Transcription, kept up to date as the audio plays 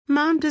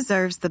Mom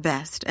deserves the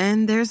best,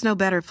 and there's no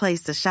better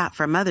place to shop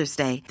for Mother's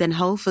Day than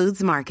Whole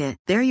Foods Market.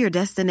 They're your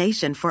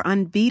destination for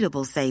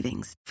unbeatable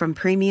savings, from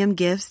premium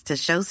gifts to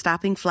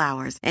show-stopping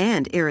flowers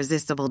and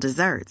irresistible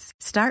desserts.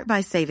 Start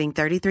by saving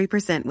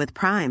 33% with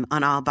Prime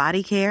on all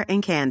body care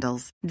and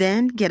candles.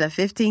 Then get a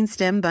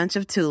 15-stem bunch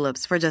of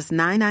tulips for just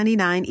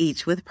 $9.99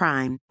 each with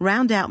Prime.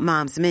 Round out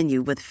Mom's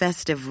menu with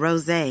festive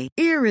rosé,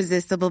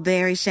 irresistible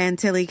berry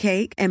chantilly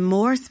cake, and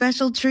more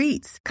special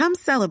treats. Come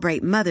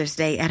celebrate Mother's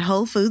Day at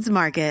Whole Foods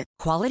Market.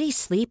 Quality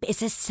sleep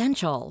is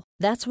essential.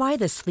 That's why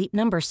the Sleep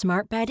Number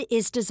Smart Bed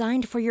is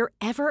designed for your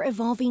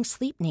ever-evolving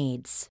sleep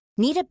needs.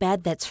 Need a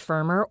bed that's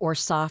firmer or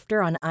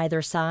softer on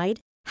either side?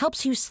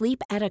 Helps you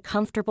sleep at a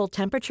comfortable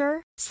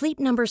temperature? Sleep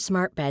Number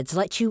Smart Beds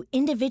let you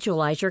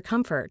individualize your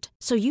comfort,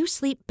 so you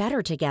sleep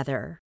better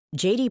together.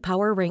 J.D.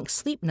 Power ranks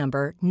Sleep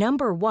Number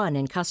number 1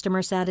 in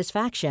customer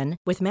satisfaction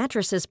with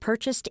mattresses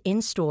purchased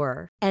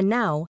in-store. And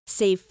now,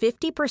 save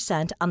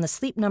 50% on the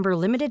Sleep Number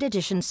Limited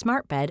Edition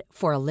Smart Bed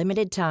for a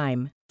limited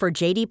time. For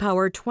J.D.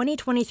 Power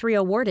 2023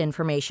 award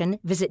information,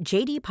 visit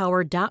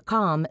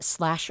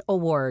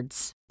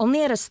jdpower.com/awards.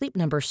 Only at a Sleep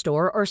Number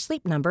store or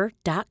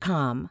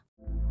sleepnumber.com.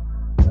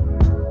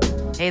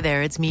 Hey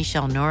there, it's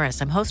Michelle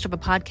Norris. I'm host of a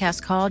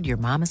podcast called Your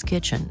Mama's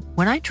Kitchen.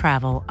 When I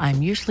travel,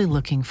 I'm usually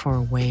looking for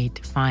a way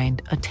to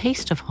find a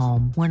taste of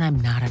home when I'm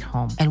not at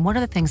home. And one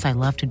of the things I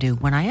love to do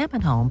when I am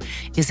at home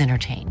is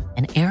entertain.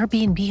 And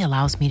Airbnb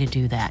allows me to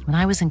do that. When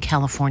I was in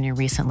California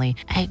recently,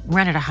 I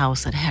rented a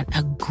house that had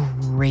a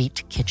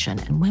great kitchen.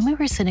 And when we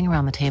were sitting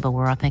around the table,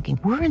 we're all thinking,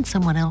 we're in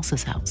someone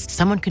else's house.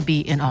 Someone could be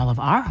in all of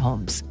our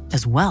homes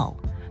as well.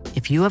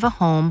 If you have a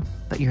home,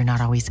 but you're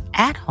not always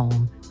at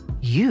home,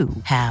 you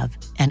have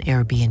an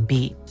Airbnb.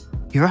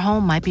 Your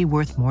home might be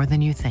worth more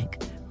than you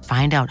think.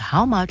 Find out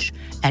how much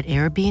at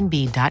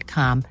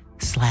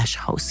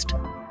airbnb.com/host.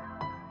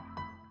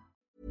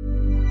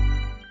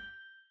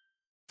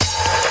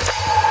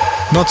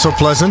 Not so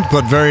pleasant,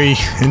 but very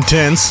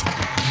intense.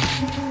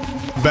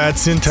 Bad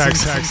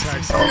syntax.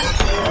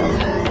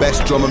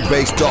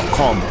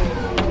 BestDrumAndBass.com.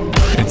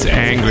 It's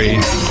angry.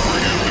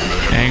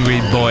 Angry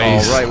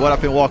boys. All right, what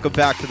up and welcome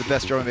back to the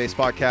Best Drum and Bass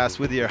Podcast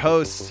with your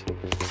host,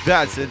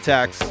 Bad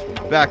Syntax,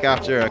 back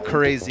after a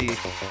crazy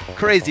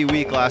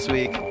week last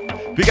week.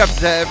 Big up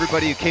to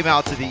everybody who came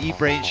out to the Eat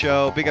Brain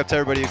show. Big up to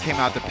everybody who came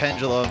out to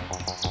Pendulum.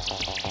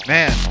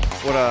 Man,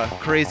 what a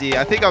crazy...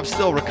 I think I'm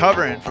still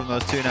recovering from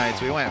those 2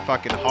 nights. We went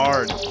fucking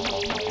hard.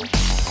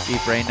 Eat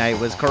Brain night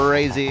was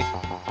crazy.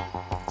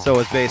 So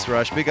was Bass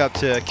Rush. Big up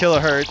to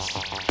Kilohertz,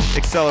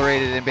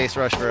 Accelerated, and Bass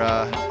Rush for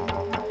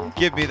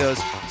give me those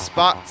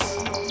spots.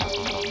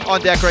 On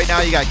deck right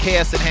now, you got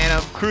KS and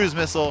Hannum, Cruise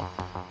Missile,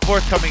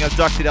 forthcoming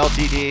Abducted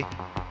LTD.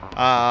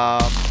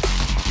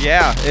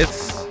 Yeah,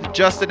 it's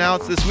just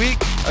announced this week.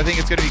 I think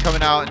it's going to be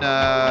coming out in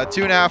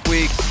 2.5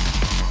 weeks.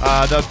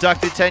 The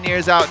Abducted 10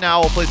 years out now.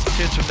 We'll play some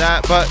tunes from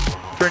that. But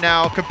for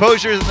now,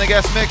 Composure's in the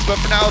guest mix. But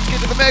for now, let's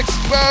get to the mix.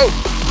 Whoa!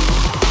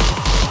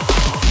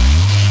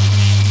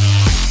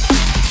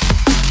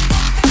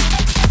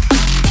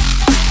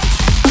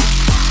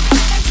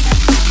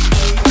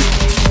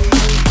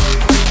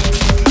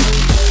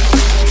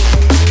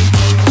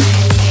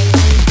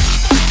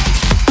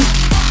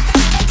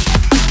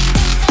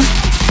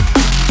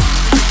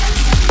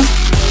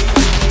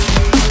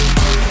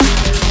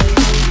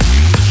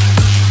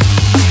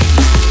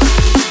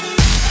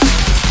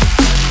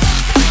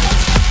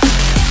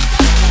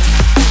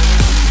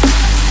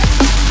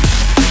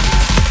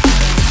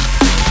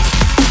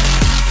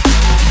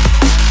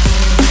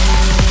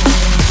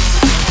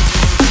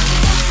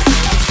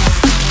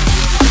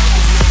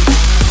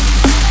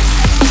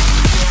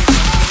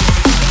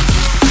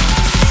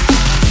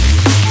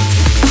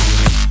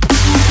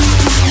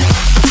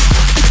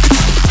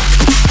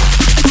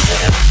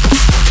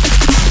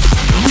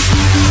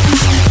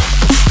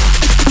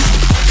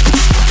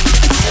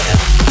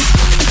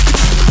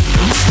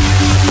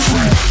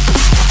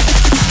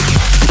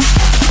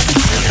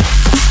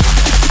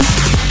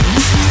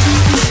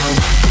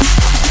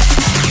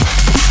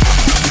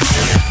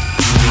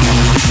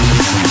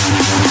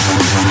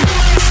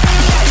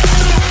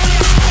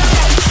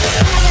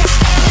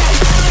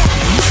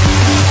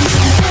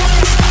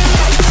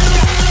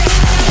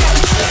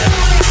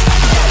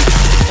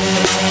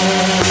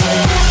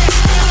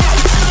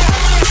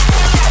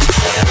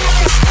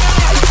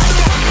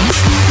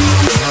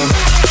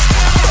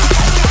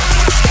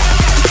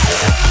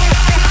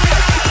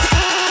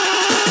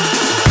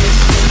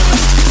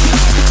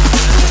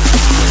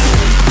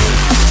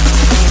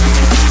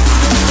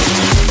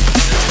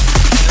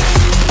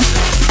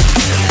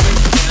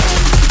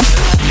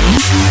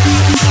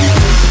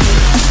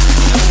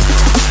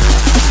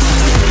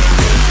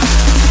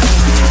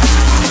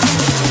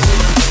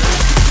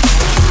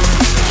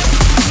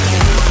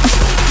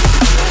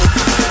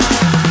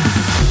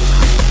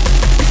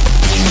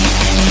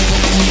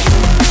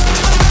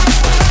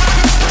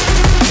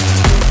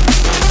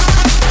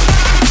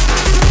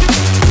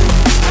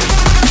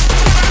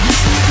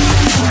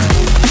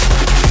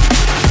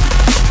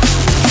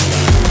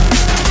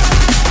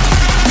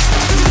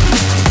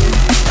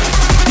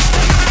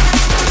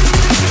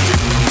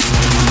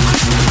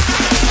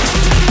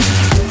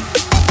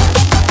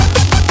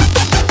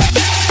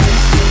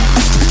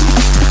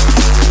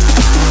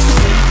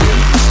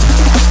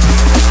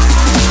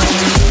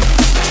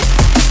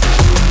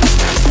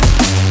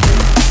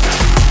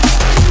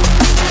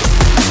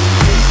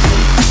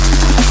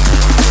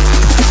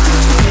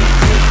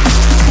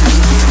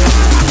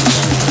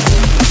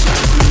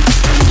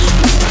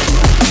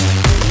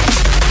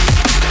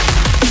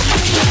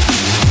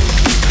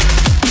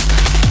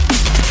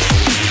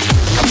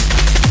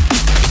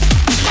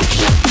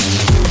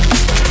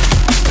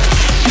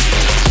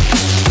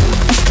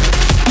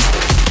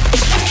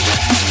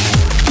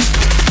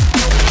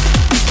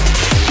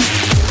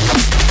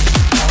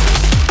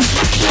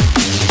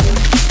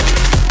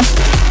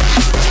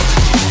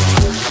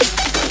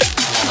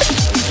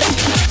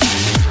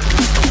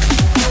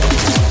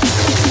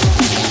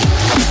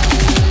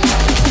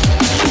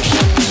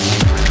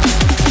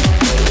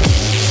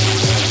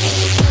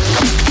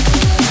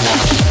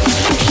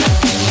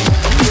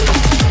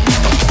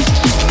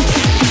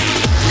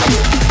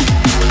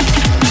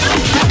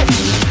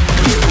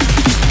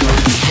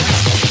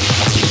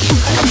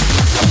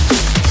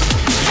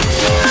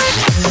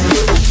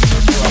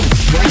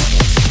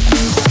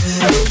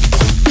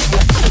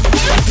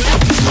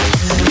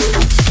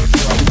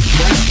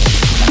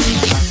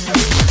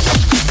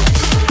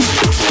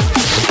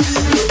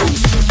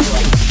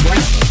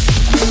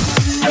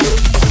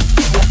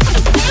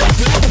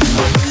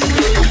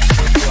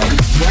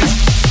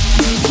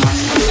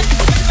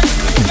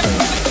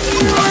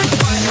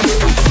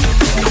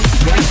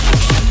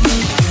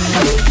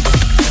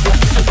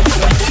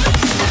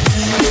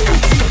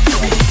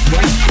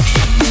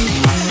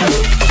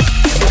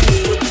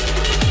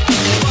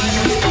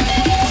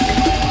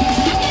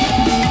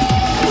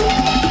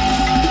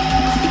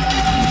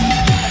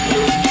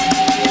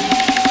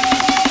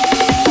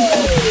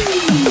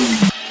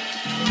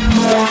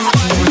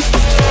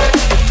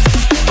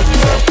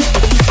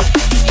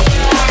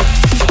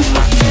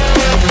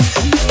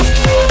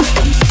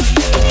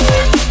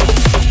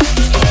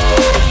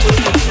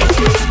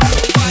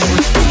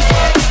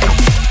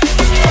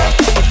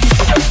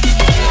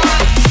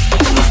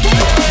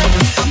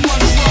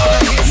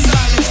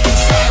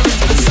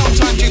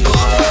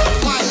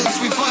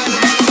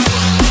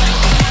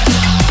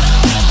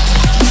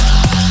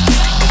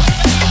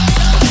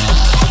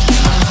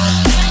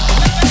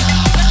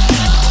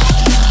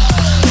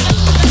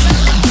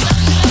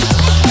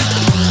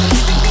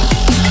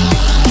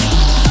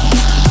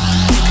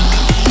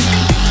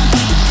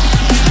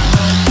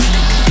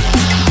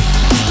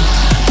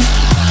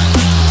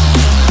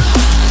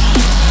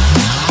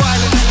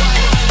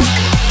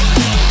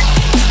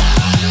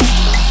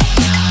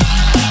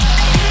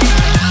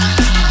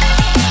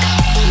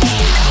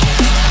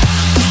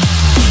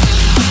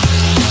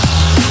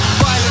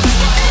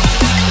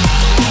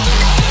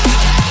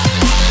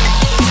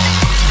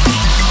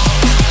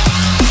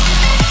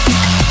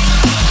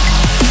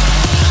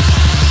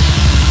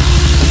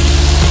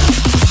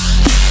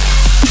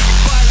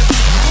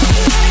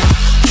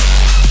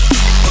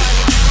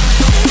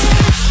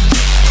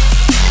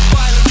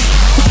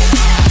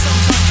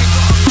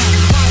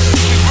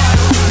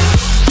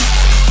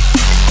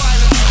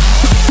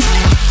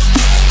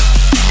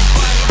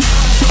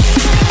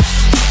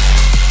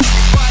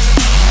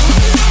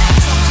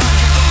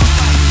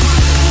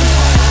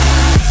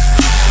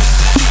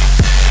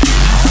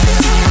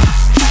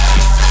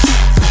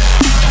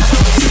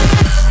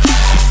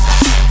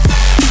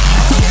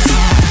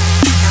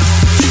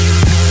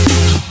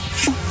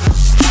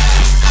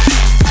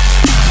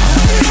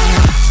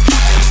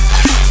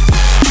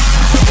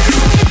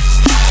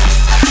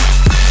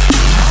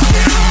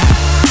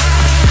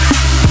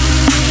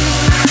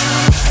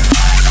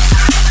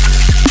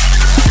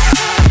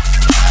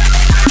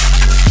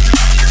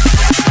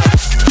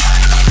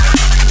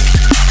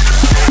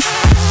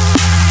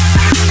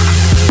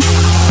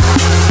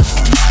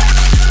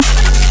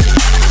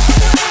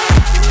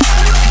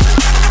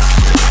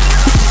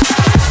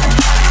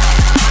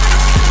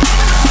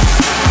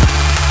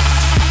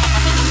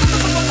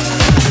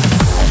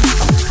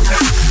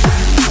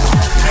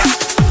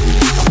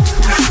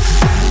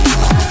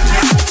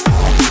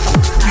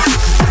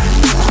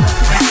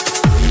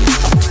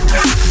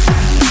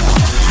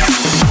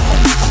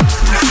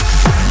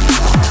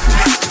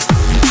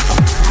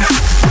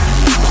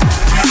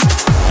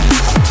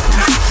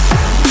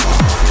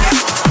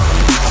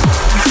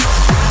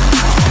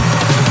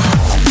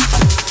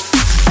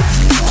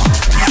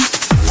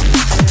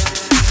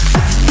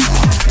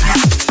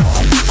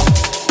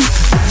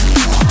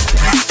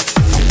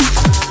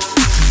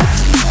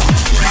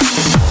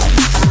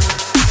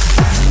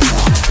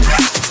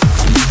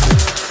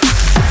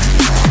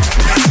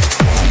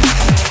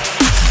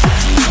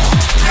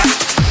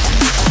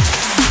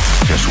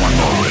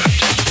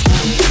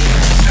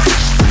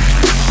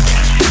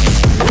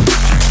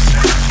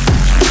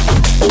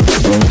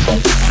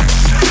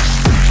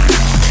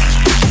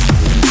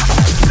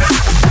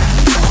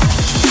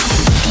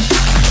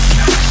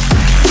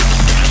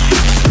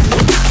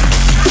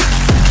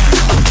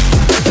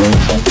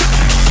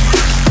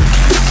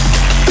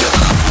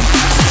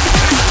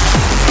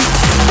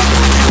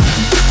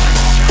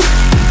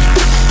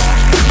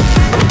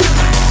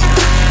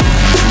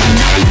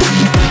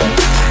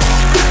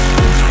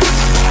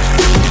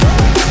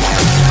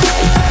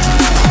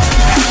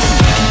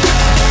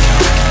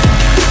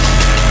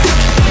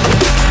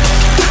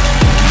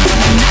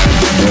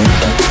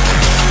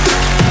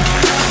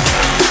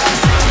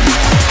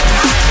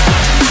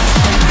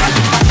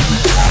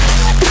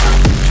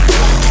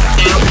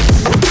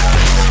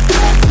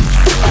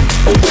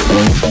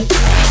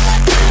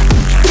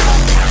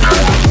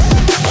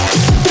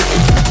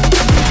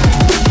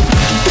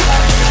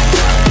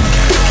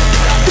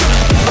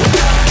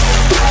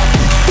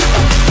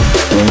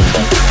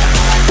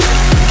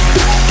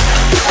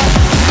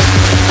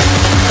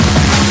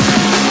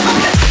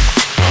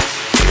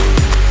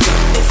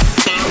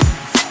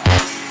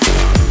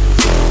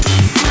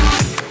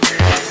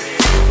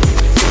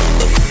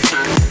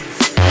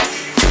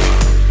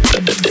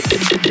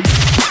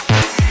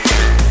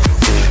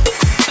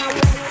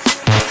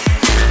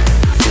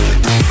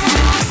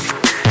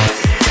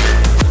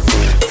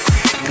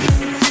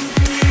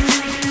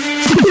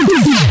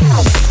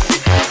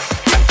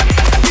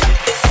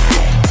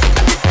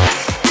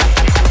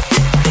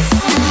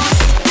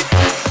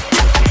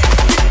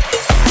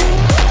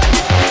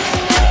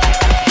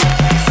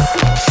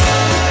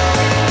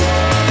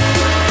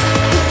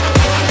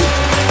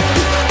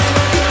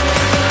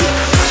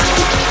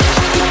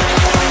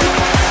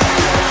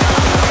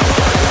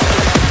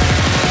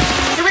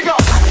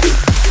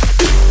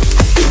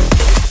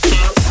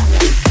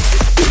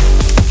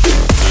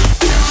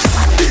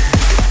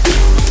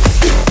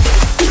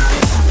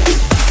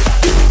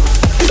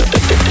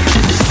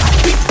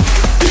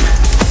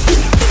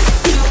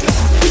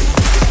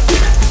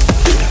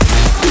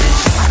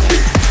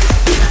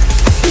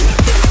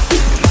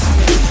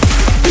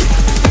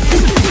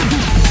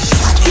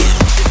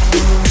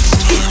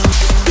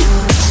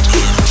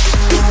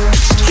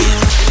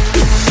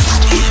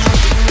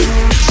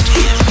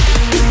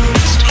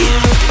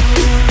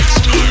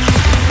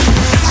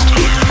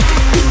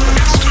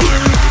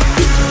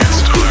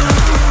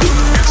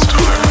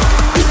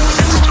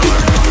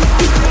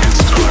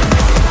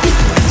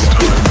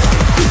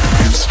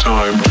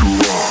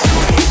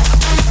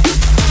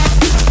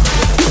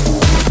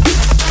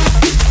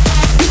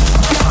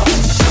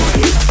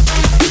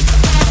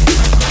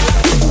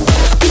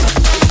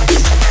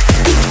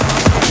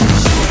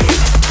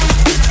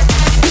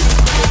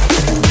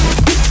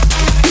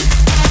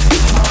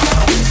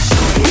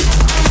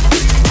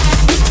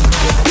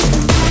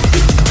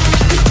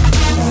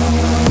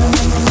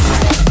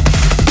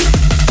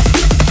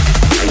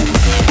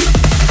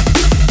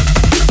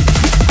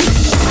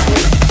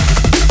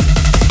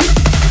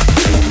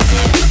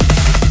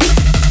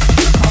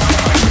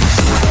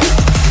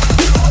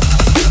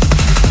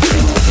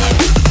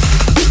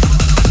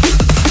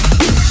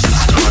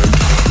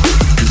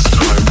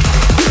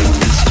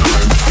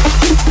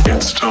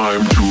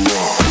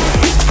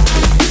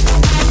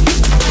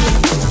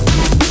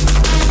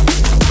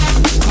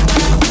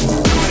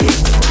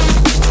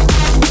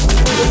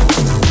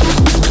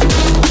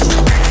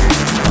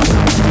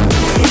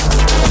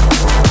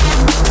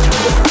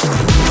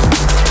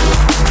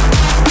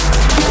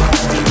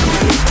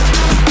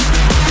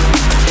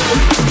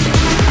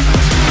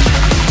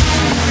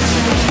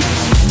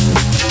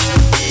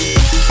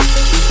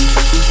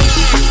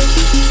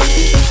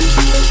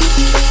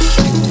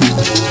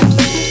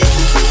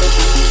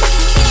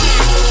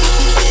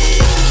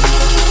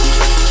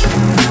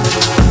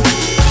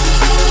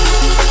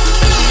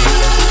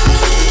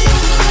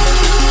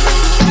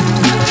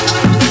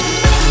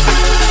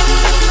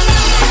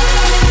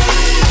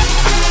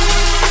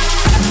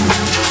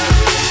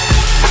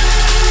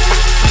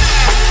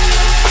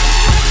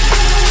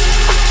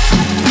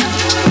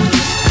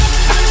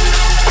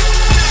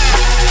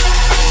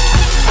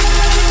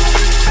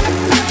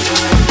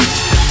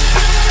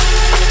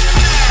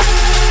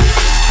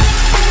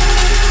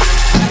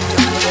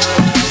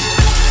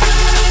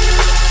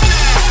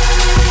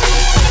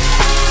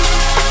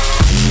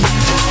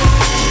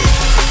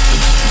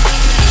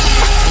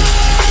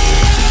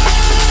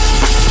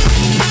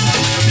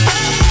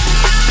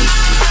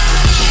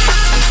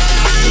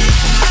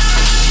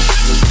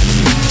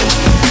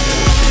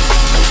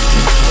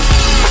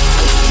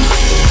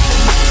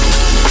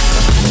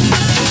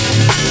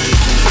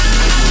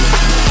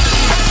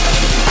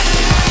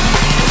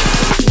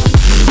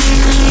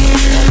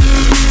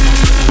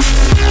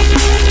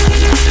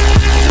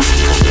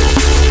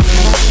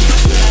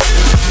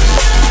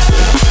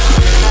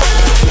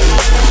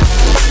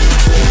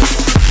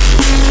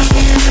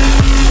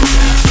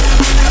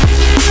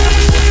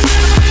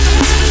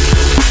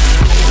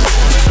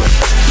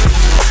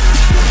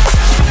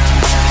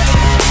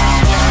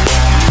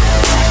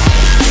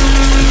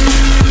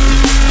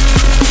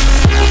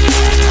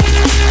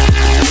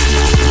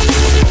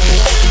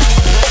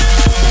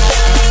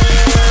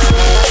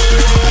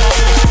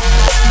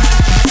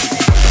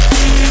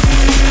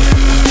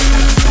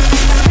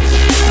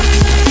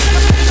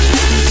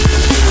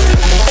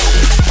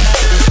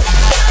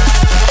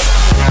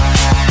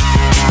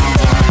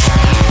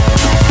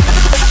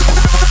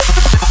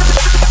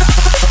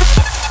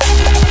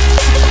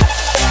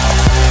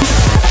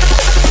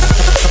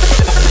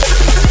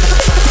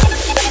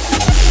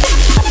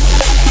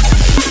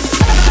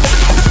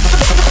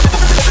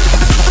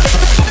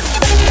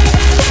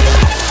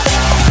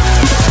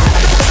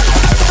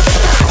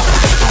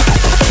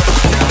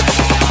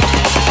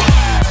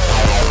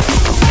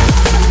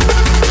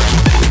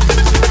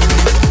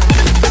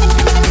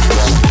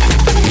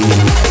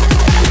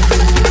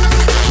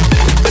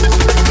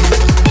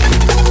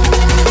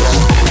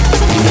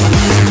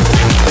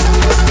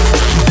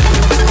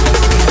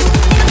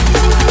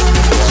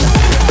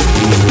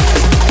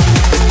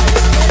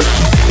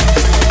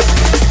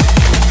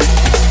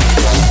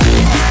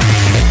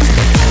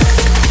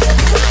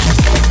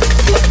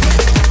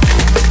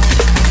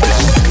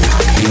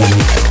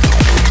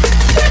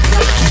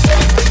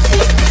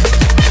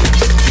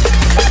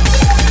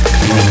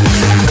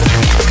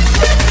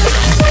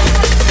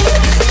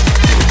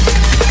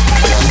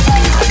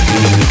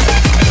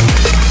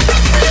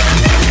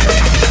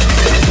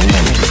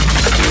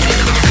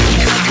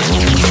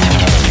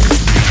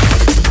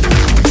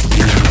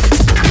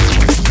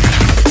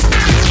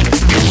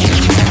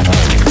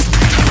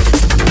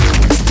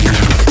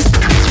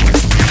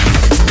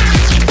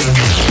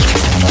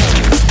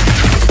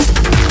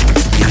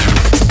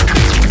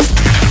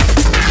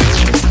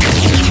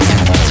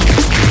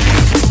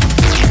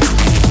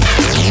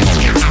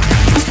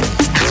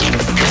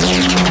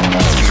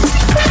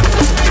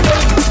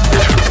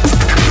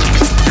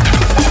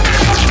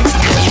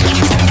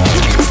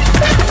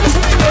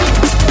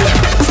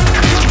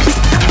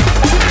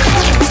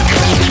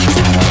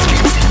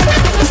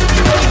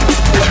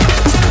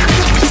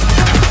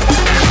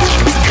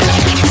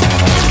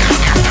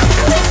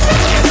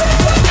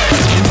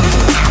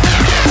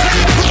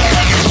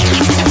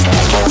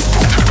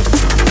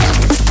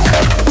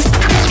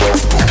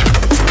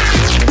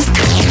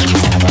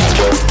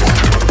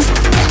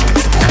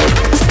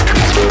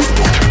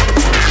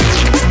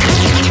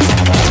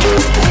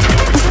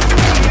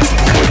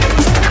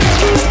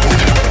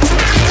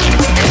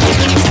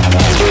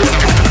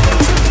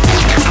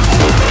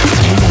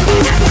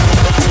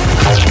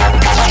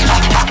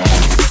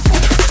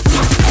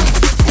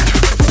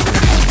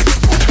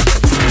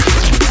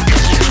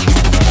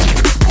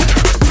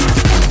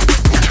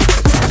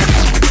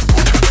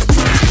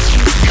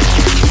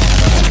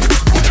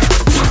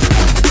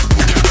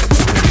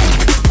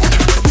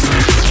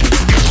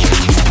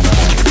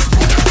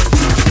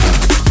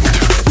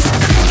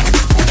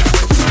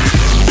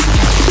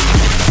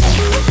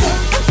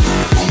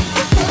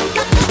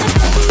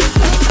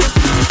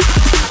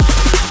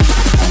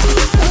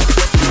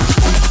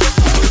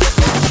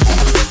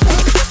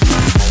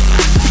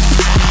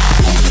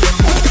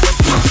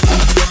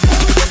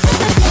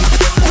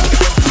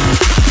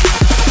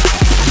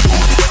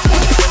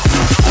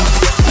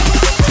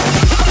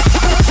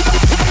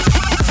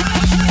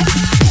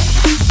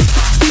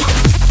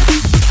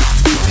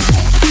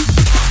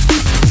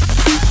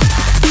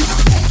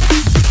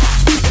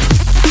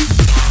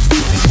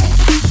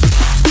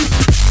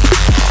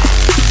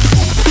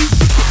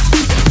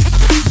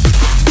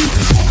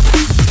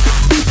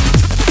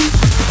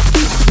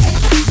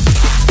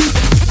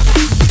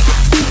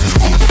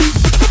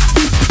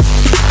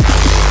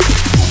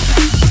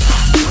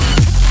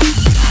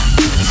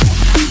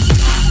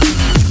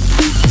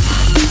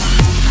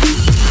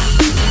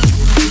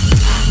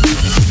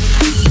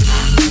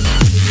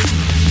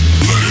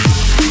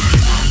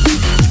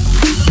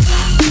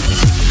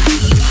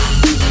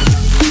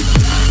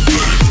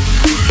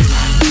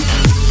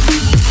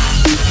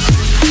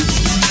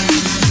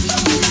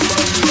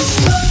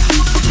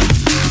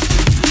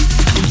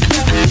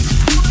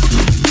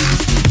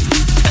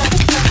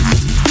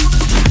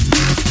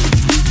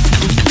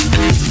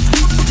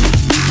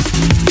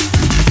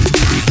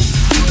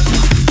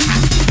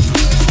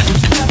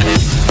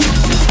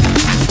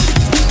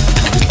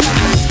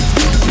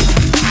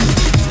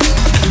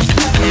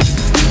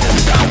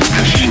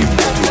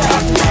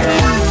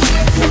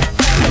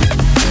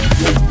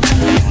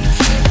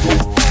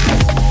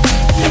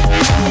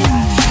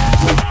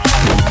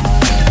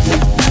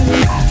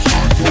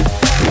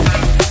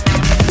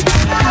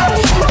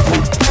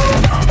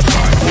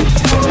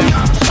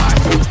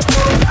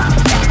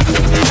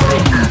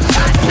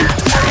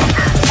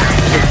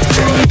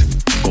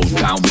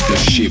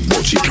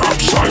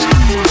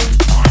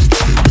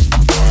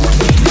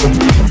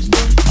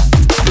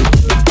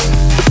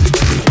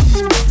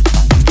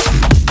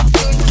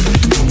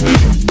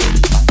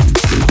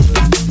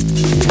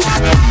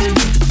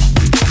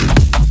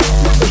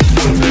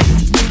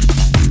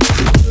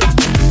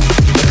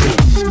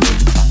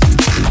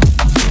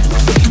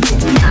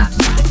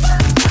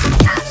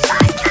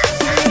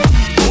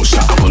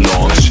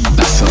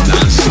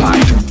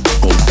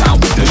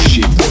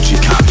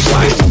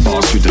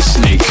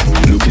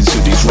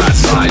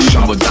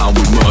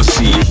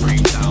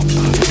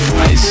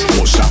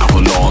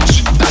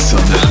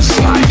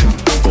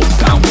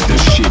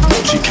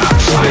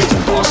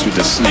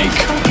 snake.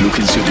 Look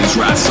into these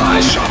rat's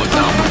eyes, shovel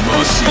down with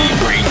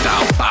mercy, bring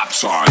down pop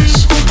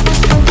songs.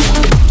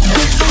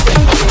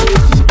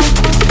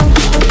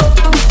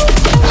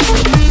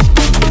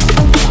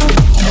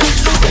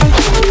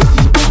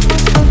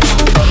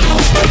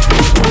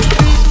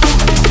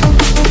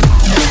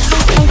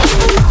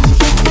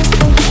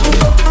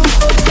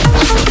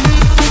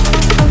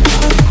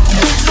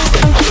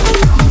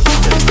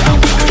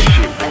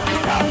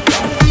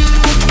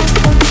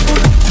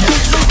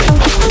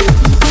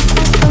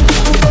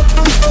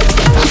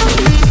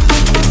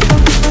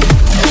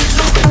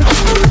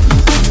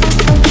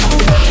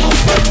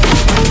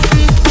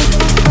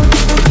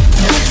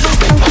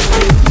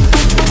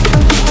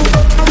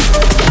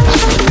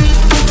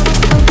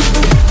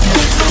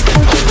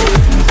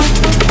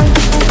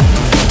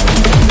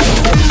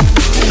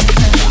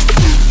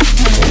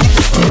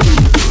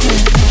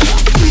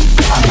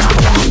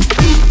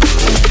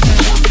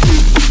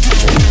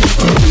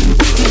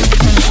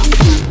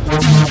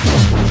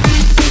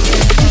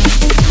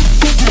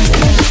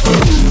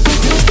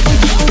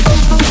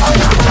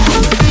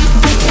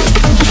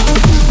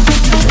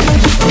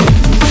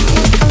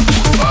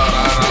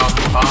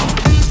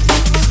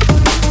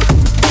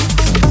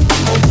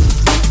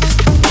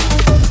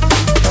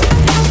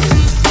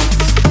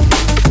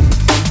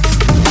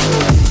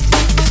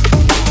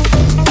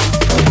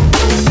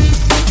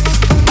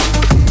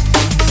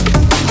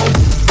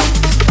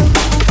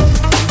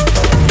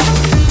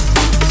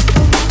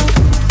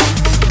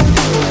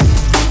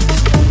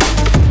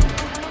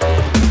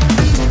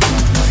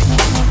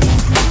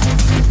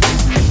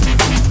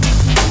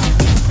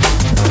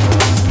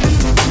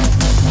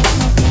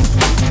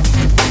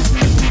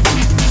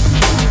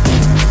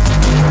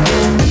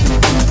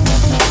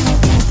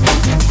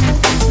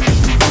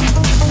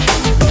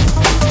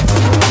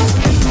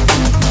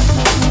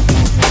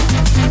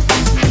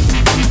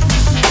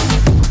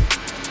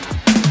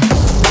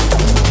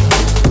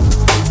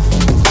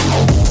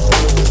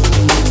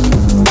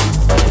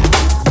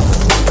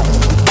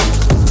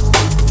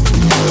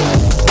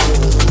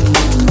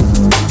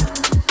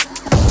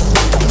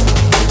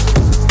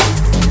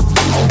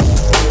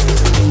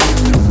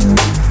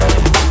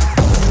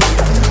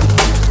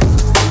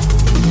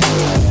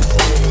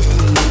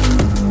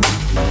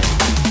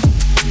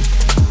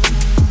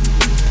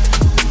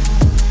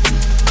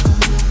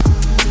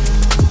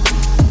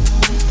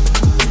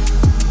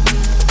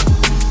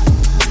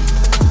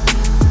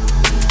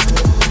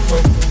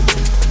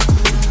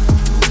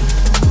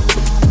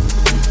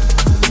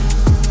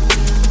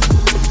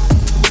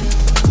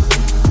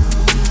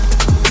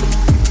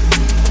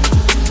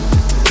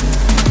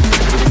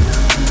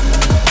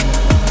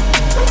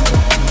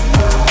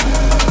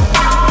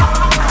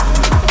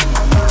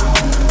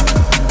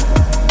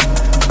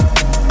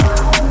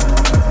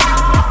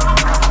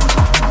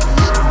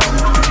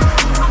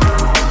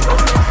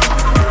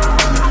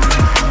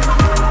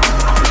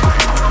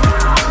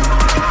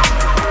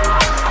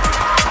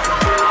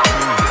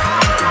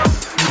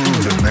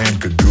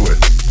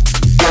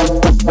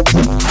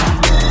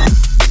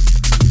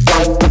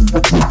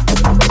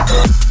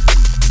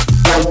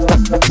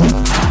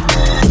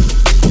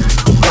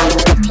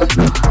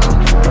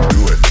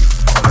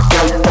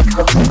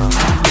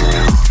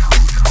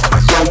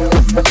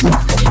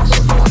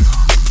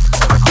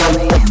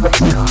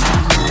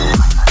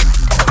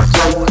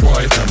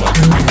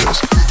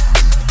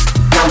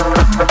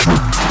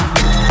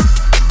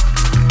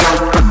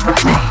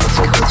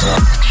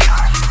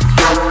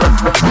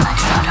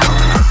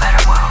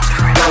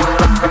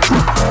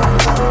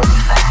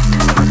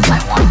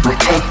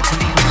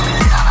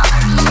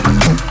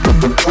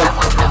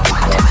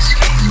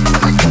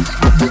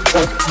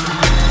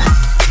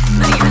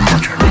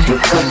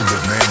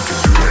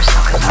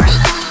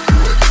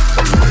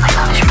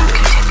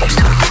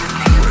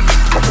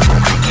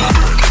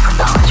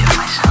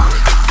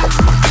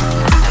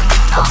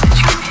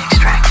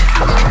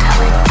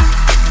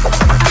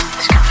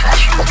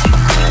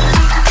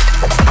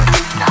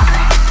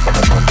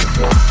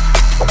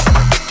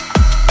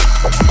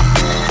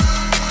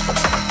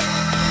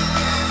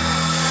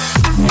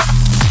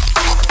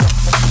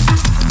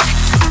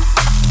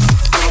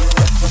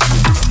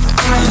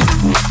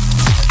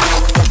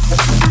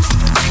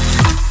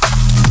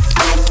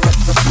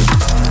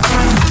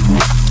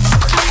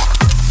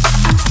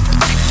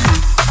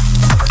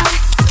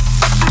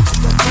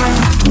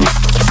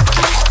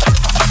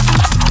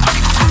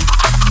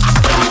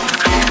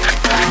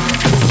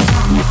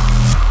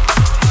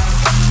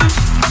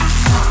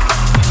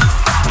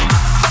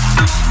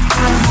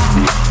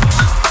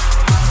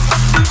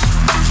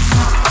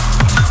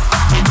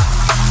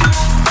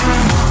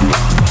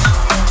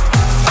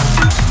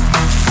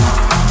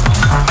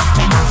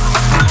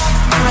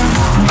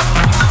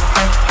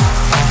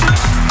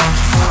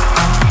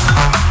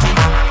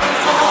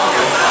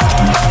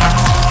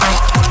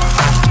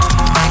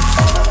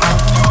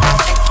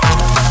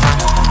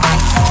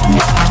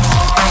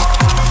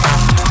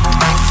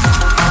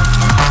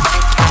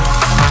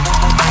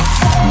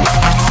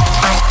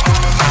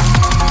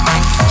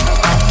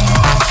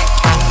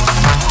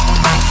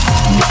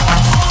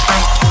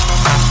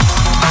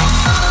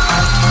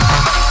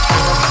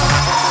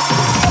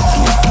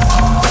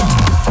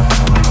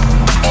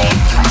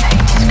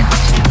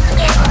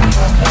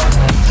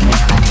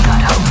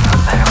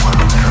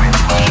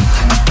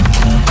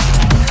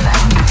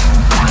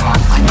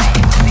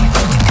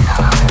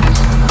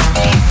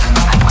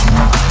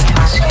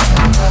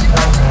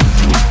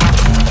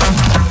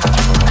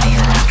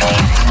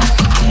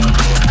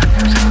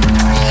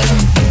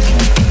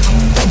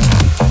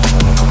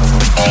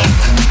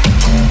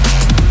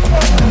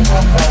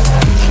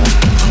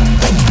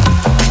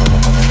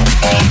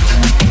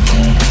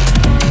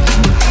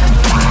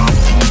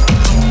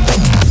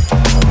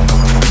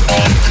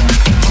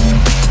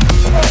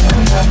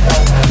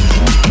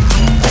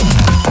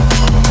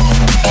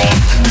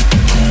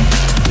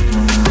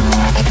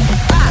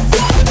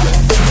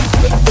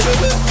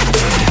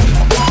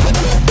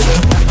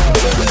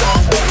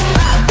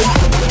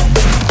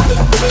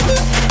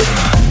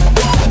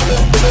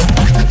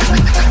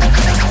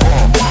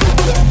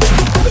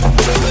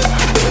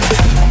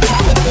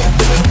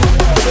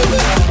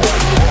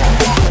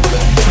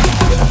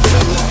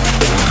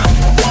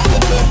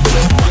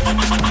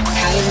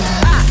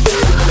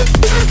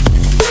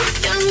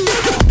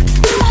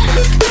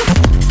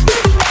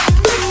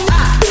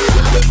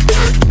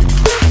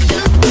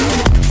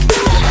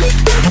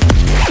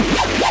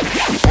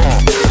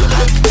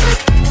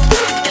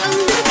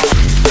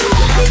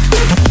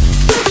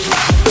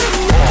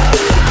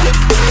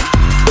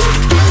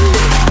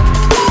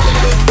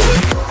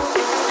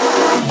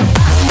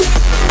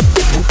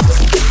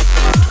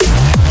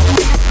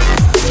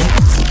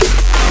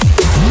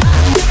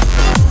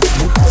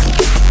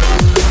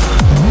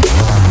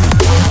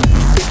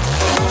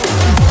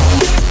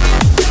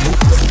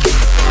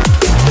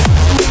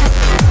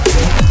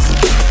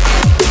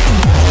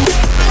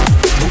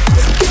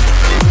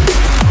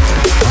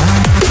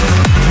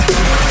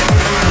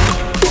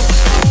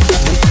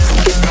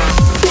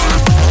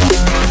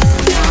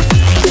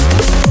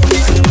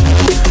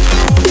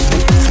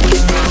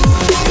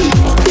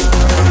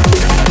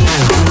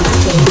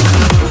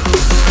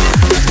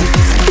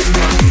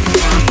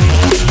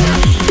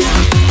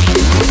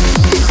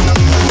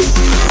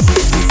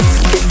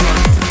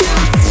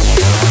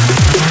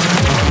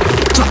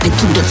 and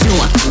to the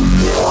floor.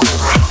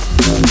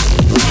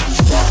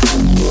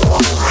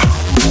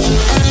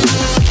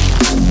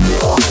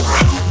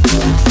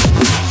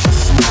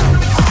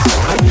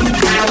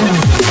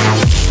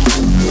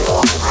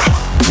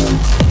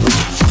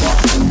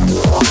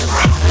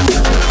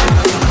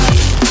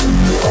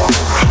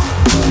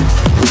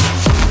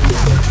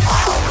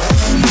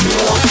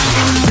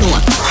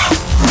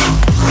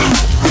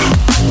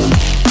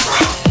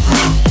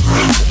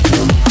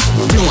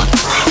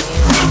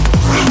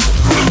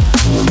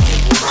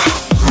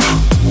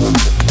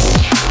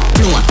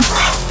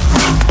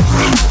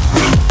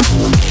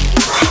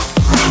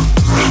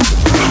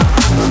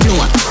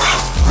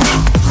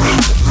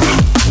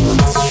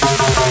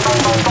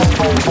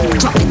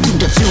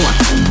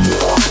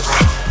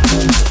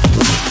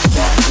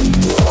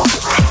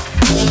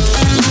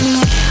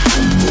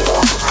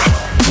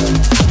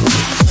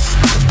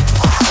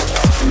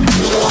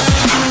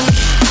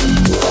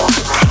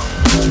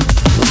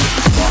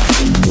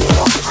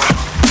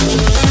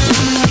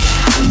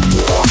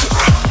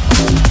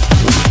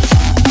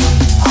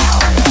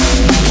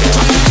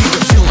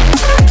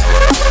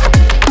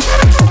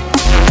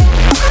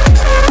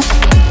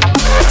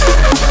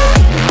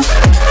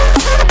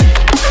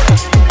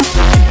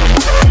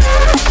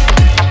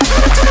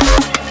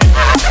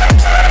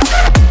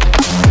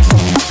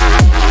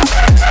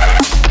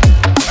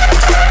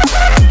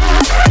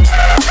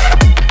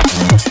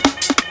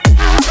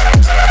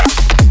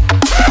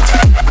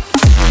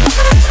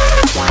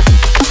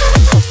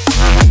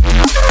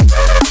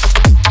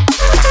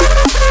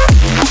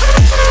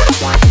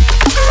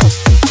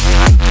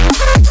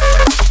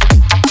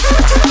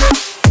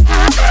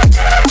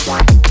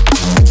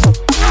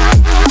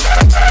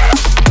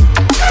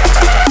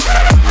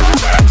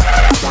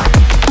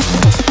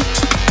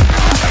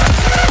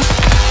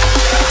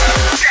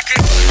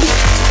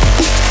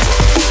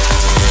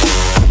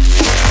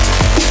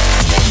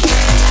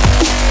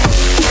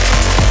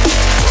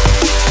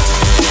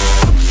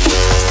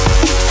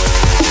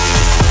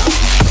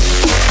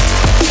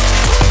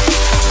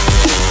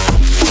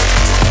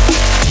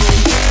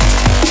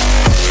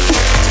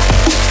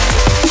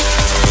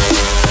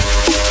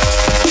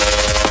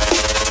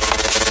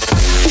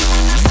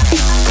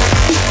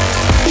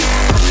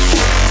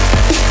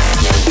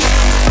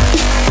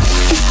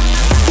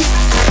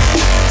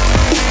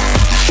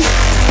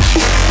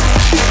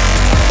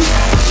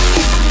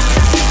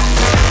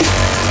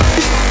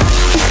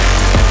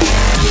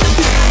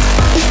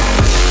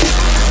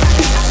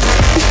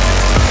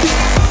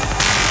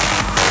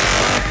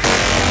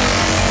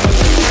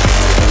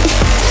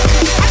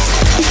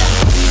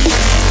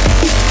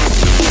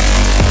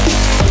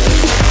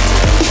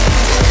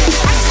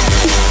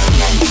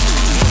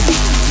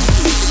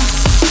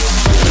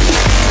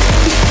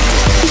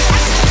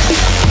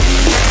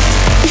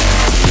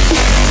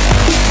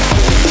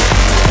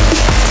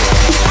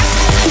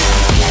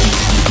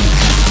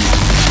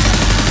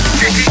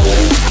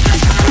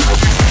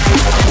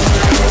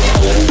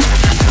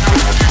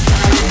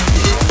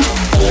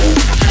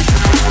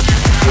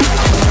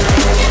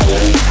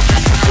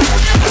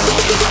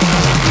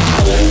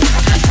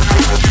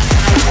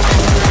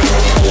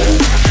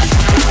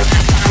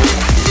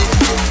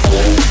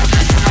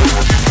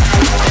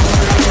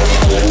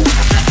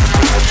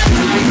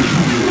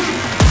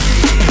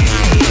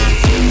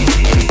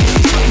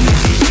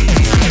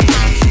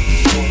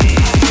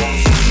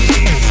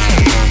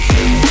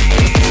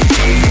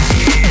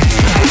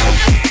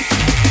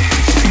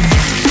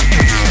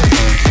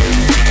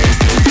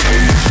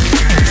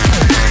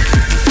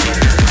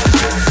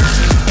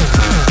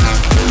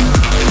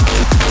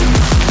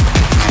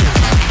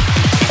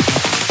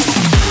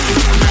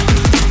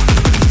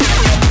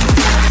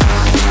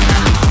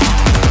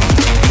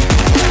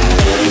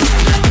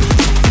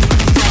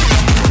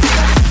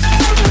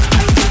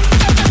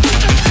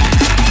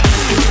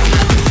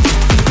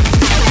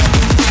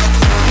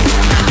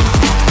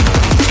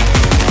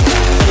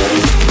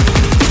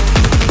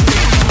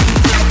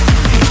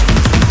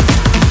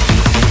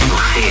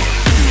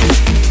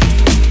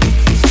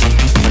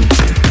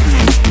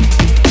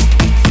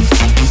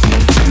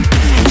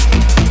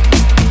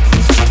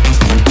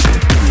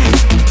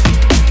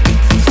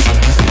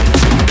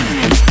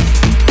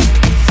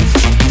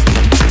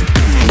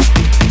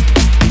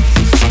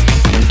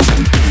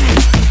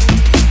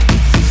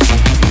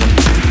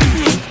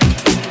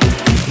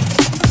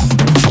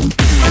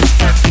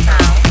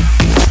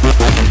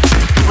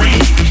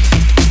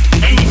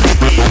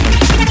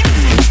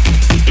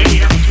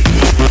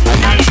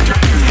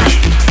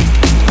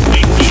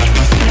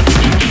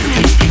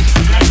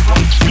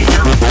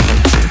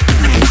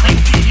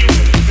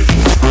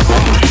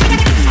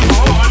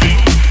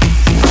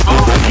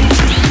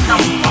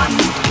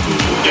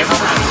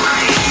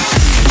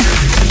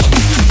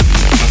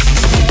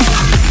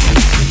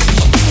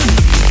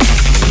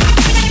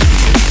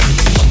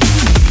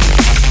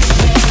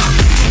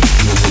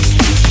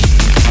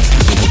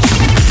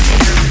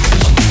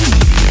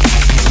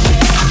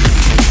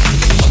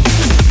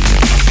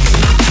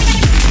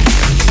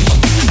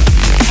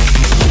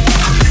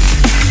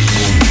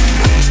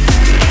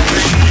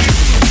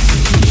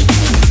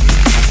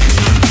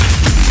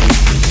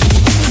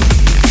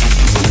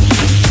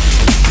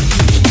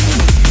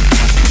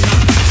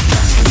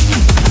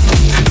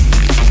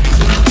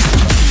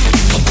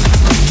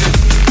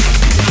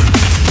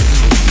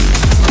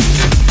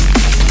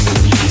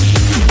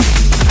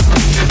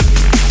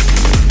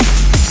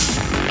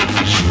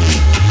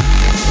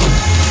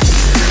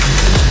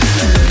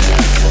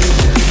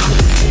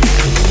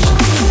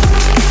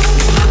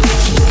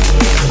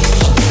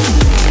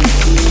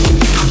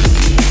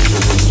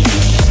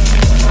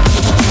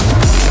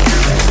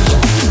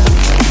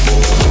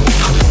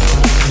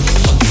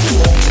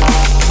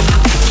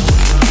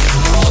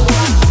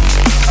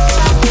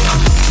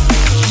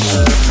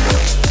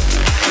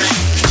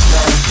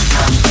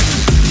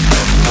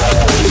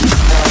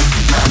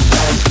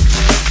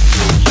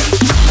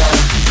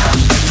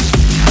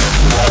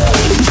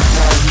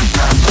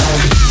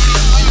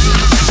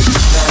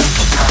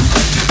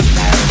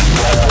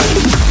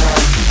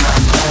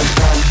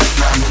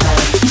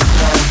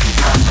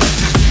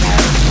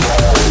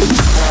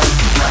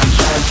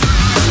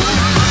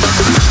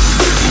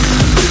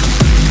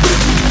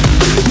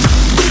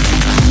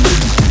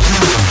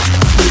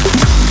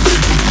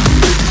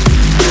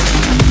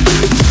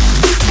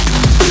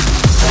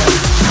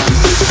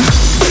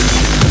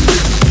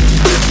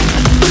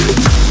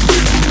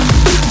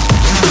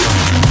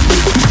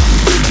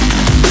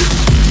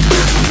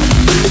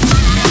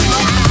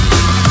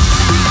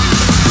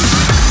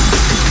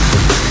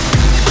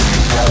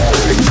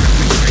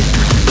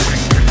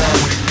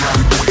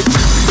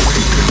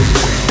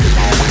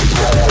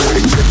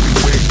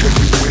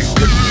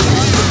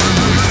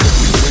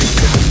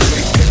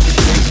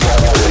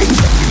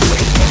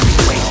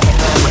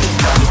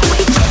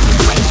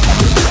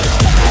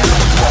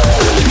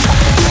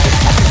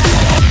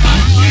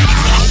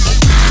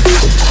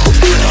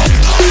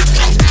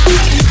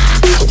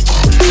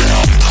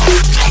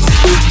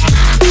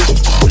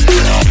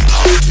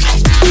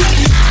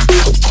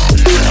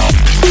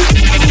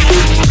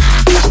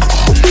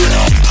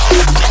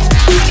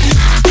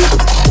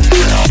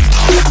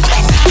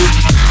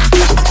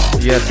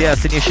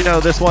 Yes, and you should know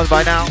this one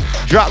by now.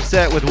 Drop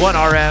set with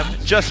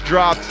 1RM just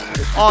dropped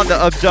on the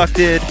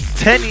Abducted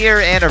 10-year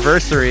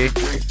anniversary.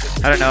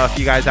 I don't know if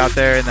you guys out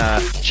there in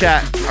the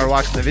chat are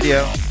watching the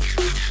video.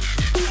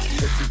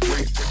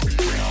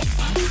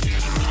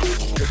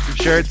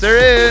 Shirts are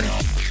in.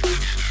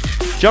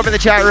 Jump in the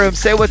chat room.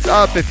 Say what's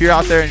up if you're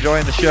out there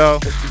enjoying the show.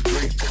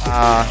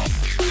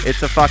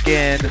 It's a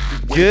fucking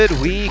good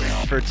week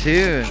for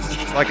tunes.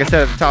 Like I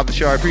said at the top of the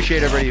show, I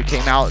appreciate everybody who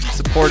came out and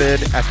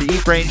supported at the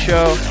Eat Brain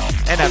show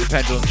and at the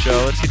Pendulum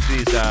show. Let's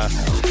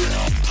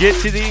get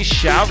to these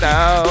shout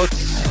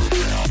outs.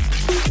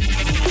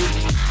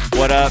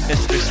 What up,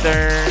 Mr.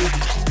 Stern?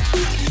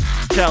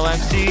 Tell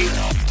MC.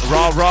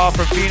 Raw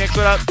from Phoenix.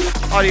 What up?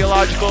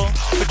 Audiological.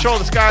 Patrol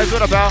the Skies.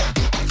 What up, Al?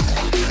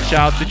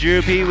 Shouts to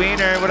Drew P.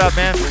 Wiener. What up,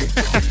 man?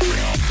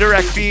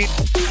 Direct Feed.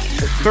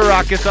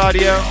 Caracas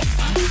Audio.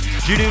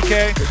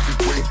 Juduke.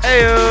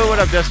 Heyo. What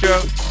up,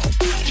 Destro?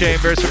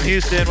 Chambers from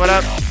Houston. What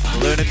up?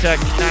 Lunatech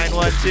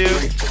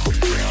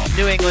 912.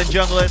 New England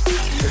Junglist.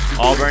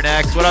 Auburn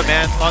X. What up,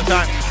 man? Long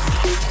time.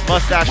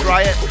 Mustache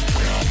Riot.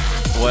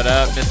 What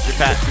up, Mr.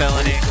 Pat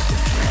Felony?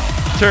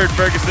 Turd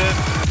Ferguson.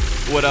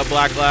 What up,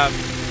 Black Lab?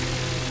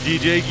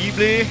 DJ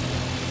Ghibli.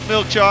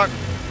 Milk Chalk.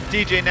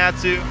 DJ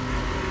Natsu.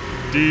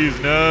 D's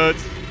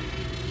Nuts.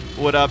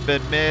 What up,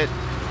 Admit?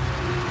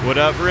 What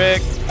up,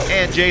 Rick?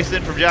 And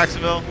Jason from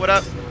Jacksonville. What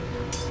up?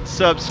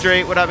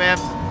 Substrate. What up, man?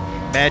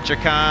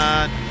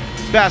 Metricon.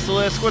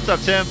 Basilisk. What's up,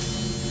 Tim?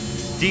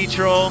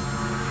 D-Troll.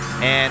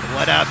 And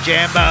what up,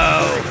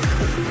 Jambo?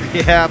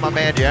 Yeah, my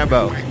man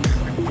Jambo.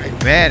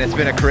 Man, it's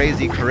been a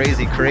crazy week.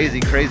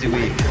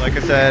 Like I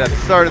said at the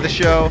start of the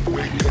show,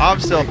 I'm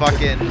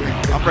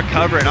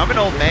recovering. I'm an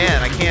old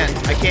man. I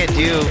can't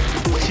do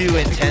 2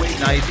 intense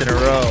nights in a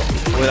row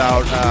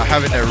without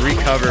having to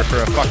recover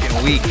for a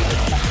fucking week.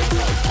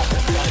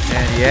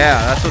 And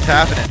yeah, that's what's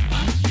happening.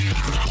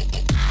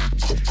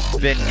 It's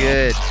been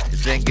good.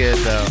 It's been good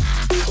though.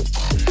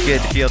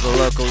 Good to feel the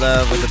local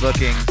love with the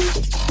bookings.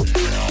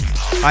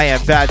 I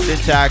am Bad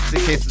Syntax. In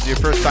case this is your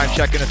first time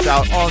checking us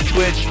out on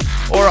Twitch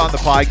or on the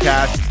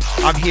podcast,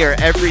 I'm here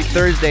every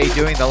Thursday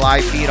doing the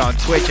live feed on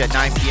Twitch at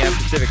 9 p.m.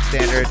 Pacific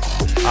Standard.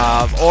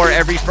 Or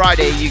every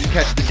Friday you can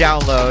catch the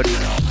download.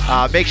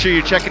 Make sure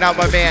you're checking out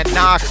my man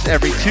Knox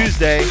every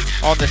Tuesday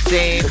on the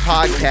same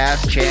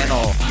podcast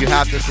channel. You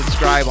have to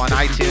subscribe on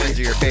iTunes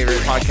or your favorite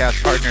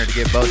podcast partner to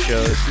get both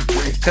shows,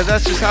 because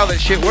that's just how that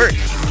shit works.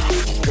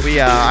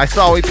 I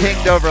saw we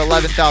pinged over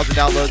 11,000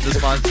 downloads this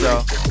month,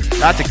 so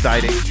that's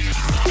exciting.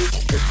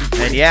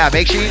 And yeah,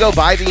 make sure you go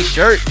buy these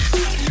shirts.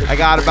 I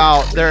got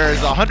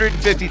there's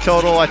 150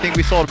 total. I think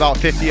we sold about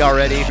 50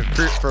 already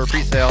for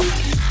pre-sale.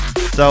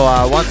 So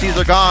once these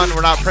are gone,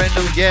 we're not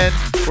printing them again.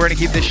 We're gonna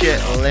keep this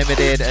shit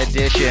limited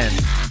edition.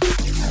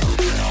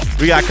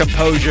 We got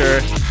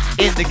Composure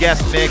in the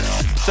guest mix,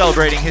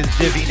 celebrating his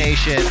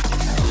Divination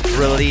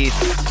release.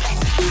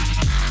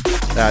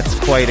 That's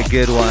quite a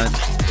good one,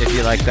 if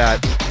you like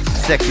that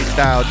sexy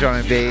style drum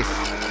and bass.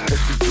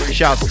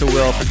 Shouts to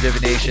Will for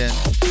Divination.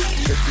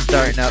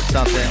 Starting up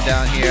something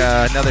down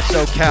here, another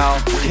SoCal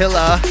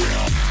killer.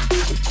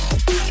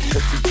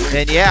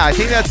 And yeah, I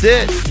think that's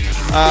it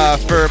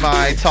for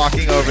my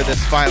talking over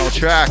this final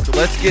track.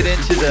 Let's get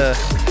into the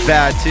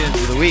bad tunes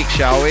of the week,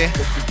 shall we?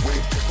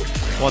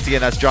 Once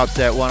again, that's Drop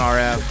Set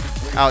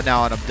 1RM, out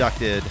now on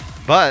Abducted.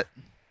 But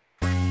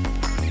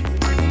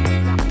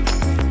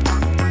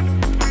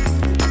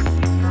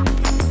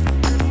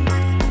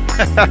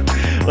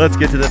let's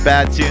get to the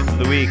bad tunes of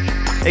the week.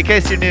 In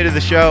case you're new to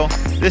the show,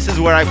 this is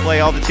where I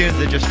play all the tunes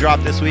that just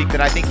dropped this week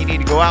that I think you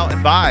need to go out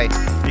and buy,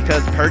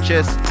 because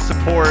purchase,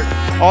 support,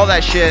 all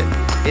that shit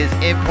is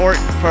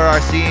important for our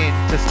scene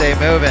to stay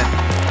moving.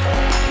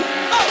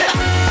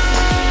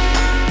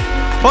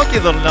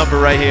 Funky little number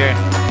right here.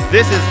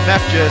 This is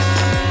Mefjus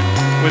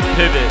with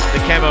Pivot,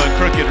 the Camo and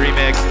Crooked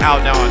remix,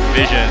 out now on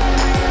Vision.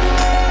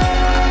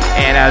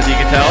 And as you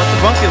can tell, it's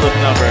a funky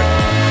little number.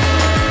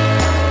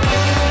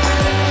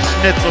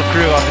 Schnitzel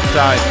crew up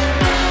inside.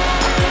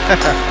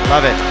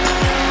 Love it.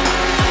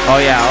 Oh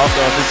yeah, also,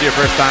 if this is your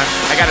first time,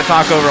 I gotta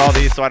talk over all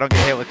these so I don't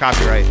get hit with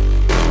copyright.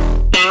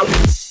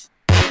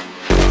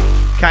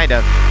 Kind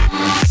of.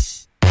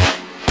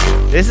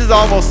 This is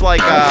almost like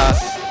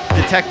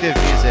detective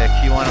music.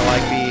 You wanna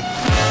like be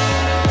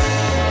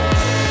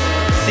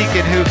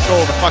seeking who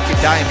stole the fucking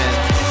diamond.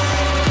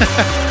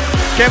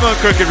 Camo and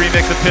Crooked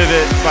remix of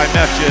Pivot by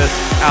Mefjus,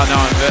 out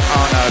now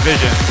on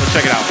Vision. Let's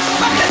check it out.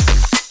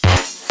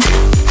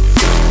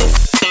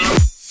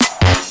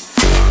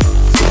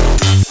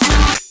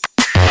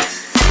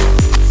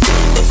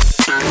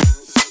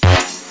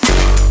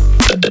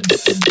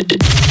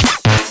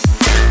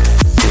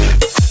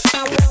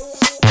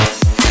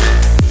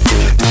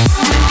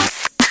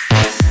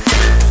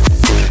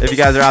 If you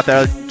guys are out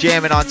there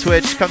jamming on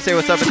Twitch, come say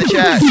what's up in the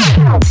chat.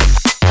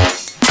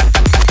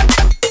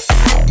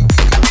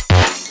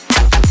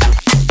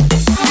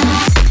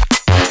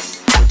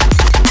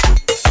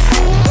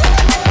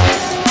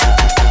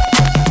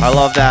 I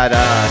love that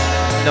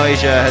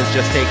Noisia has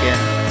just taken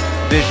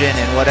vision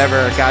in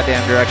whatever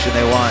goddamn direction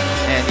they want.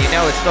 And you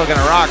know it's still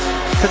gonna rock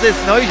because it's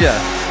Noisia.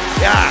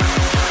 Yeah.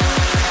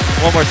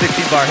 One more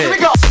 16-bar hit. Here we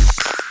go.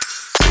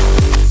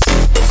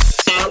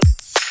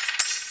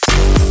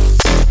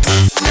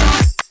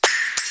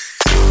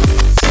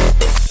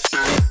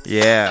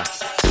 Yeah.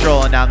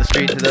 Strolling down the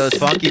street to those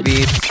funky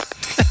beats.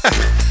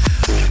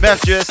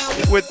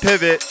 Methodist with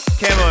Pivot,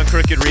 Camo and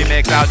Crooked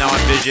remix out now on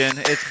Vision.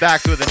 It's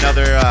back with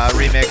another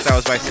remix that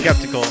was by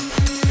Skeptical.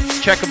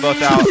 Check them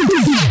both out.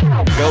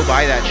 Go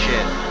buy that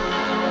shit.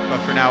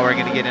 But for now, we're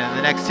going to get into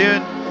the next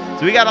tune.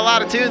 So we got a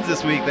lot of tunes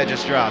this week that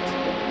just dropped.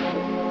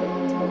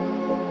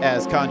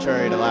 As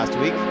contrary to last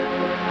week.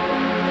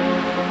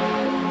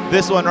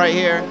 This one right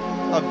here,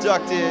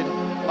 Abducted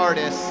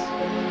artists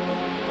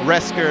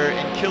Resker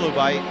and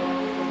Kilobyte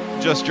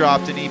just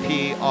dropped an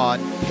EP on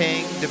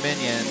Pang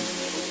Dominion.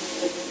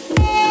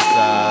 It's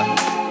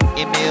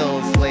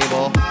Emil's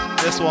label.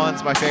 This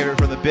one's my favorite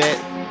from the bit.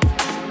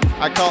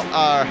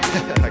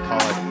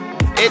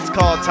 It's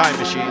called Time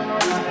Machine.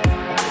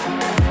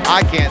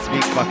 I can't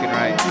speak fucking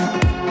right,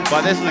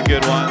 but this is a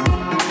good one.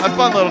 A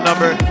fun little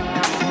number.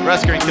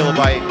 Resker and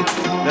Kilobyte.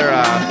 They're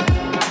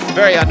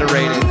very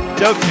underrated.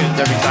 Dope tunes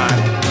every time.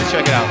 Let's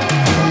check it out.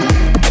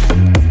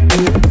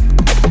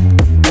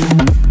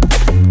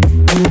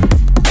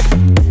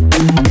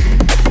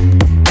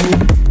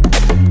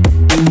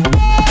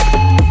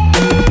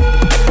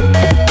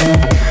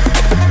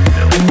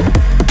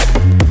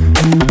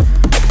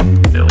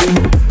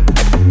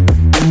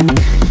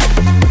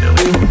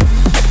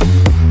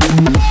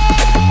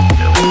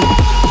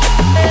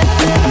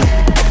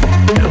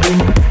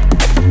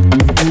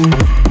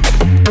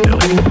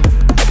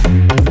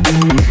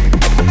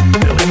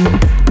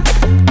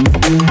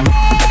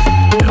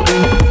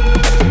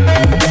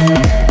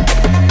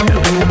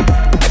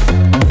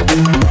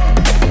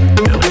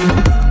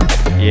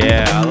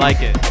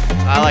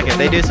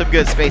 They do some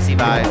good spacey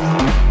vibes.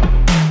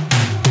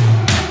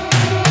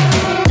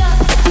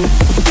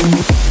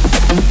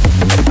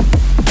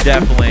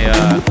 Definitely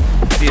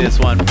see this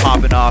one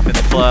popping off in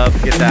the club.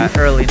 Get that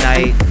early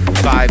night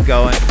vibe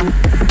going.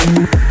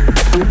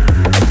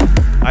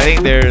 I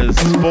think there's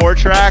 4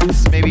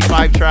 tracks, maybe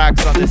 5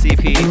 tracks on this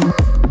EP.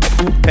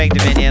 Pang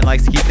Dominion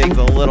likes to keep things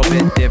a little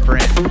bit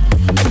different.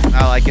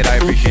 I like it. I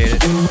appreciate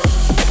it.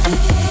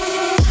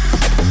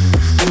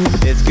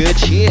 It's good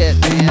shit,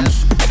 man.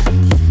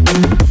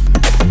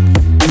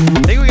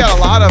 I think we got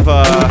a lot of,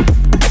 I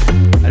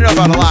don't know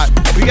about a lot.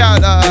 We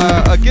got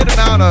a good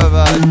amount of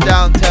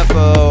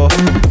down-tempo,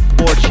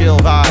 more chill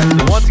vibes.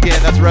 But once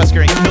again, that's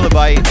Resker and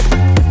Kilobyte,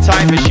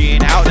 Time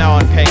Machine, out now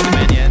on Pang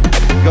Dominion.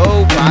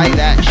 Go buy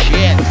that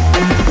shit.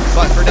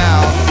 But for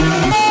now,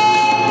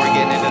 we're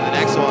getting into the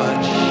next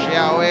one,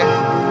 shall we?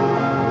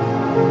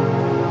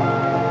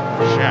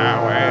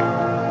 Shall we?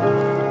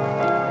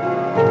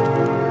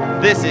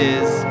 This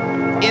is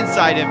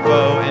Inside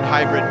Info and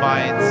Hybrid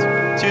Minds.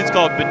 Tune's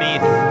called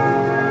Beneath,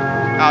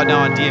 out now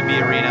on D&B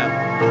Arena.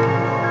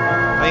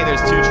 I think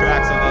there's 2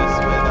 tracks on this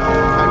with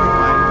Hybrid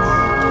Minds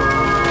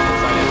and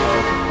Inside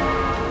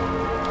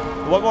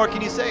Info. What more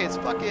can you say? It's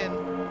fucking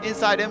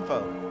Inside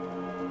Info.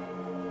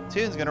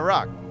 Tune's gonna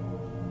rock.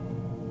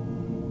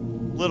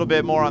 A little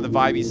bit more on the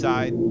vibey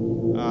side.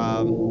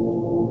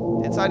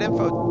 Inside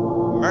Info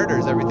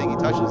murders everything he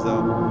touches,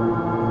 though.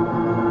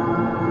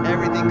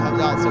 Everything comes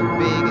out so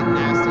big and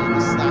nasty and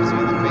just slaps you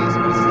in the face,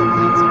 but it's still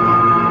clean somehow.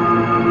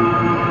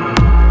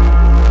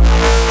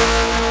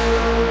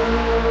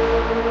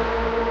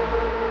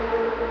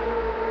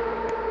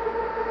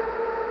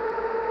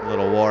 A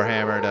little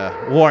Warhammer to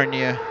warn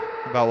you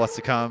about what's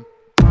to come.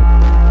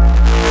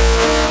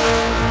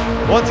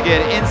 Once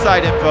again,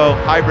 Inside Info,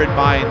 Hybrid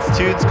Minds.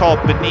 Tune's called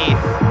Beneath,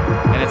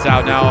 and it's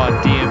out now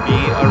on D&B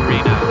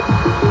Arena.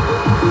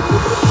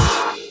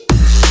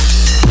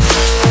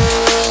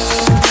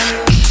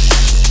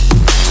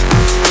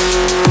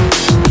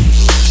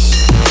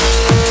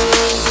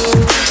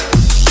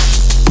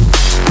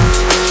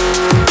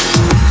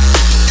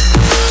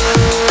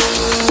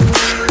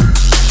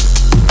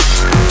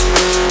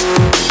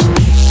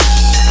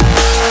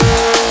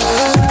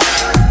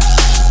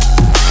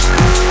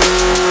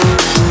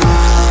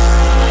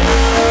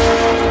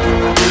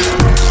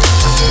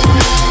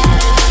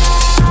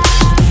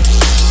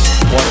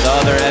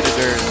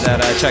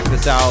 Check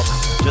this out.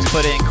 Just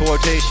put in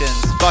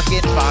quotations.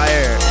 Fucking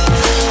fire.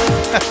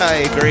 I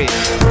agree.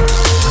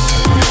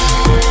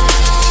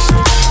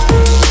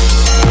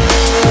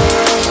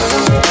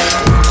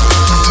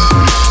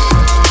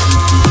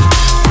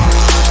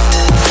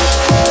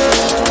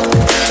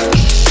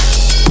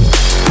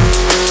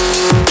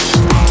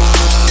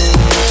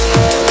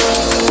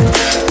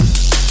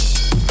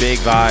 Big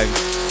vibes.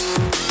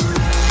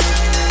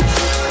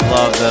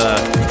 Love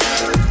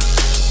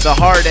the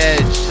hard edge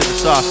to the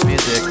soft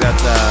music.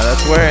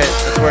 That's where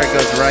it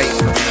goes right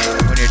for me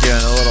when you're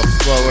doing a little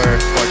slower,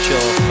 more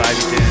chill,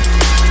 vibey tune.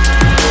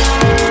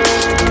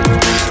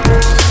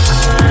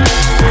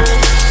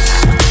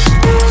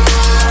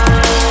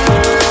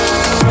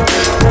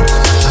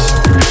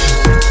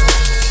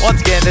 Once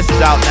again, this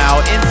is out now.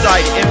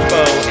 Inside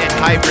Info and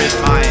Hybrid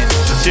Mind.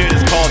 The tune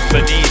is called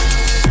Beneath.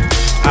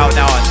 Out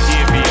now on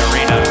DMV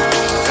Arena.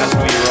 As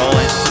we roll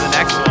into the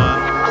next one.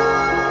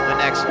 The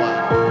next one.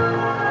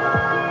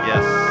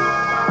 Yes.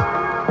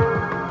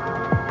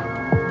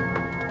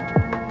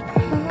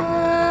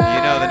 You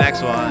know the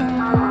next one.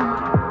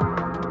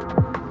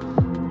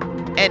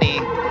 Any.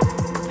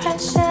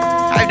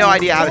 I have no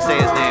idea how to say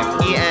his name.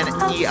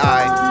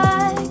 E-N-E-I.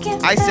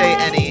 I say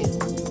Any.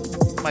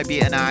 Might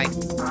be N-I.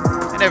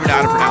 I never know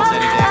how to pronounce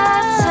anything.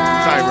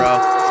 Sorry, bro.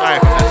 Sorry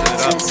for messing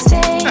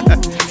it up.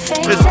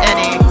 This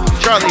Any,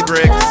 Charlie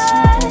Bricks.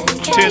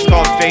 Tune's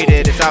called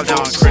Faded. It's out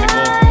now on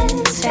Critical.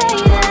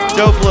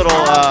 Dope little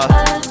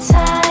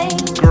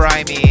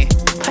grimy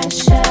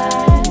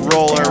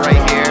roller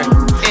right here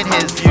in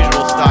his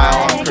usual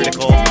style on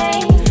Critical.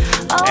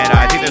 And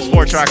I think there's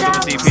 4 tracks on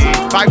this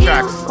EP. 5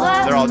 tracks.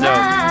 They're all dope.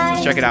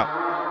 Let's check it out.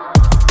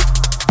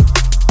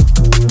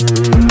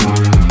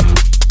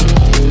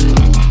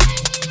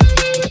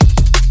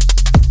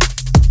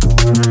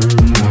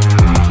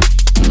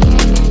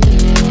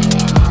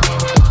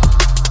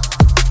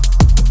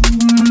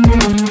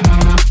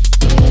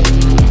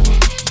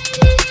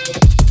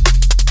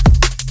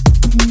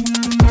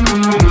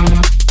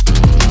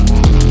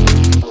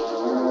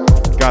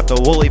 Got the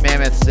Woolly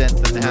Mammoth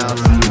synth in the house.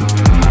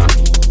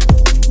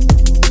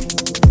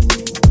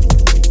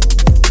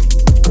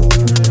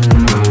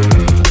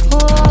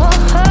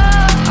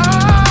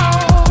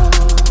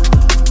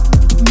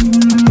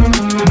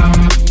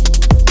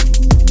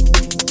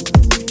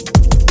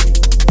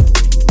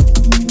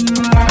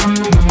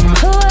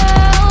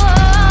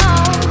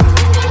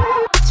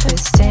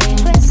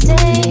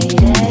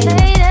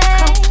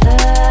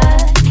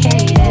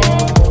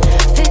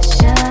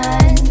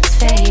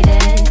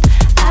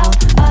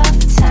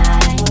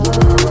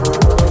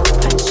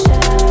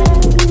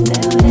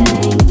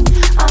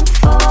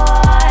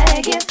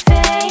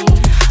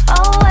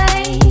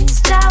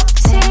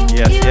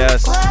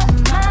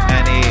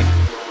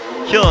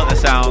 Killing the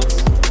sounds,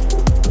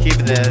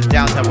 keeping the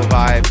downtempo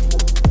vibe,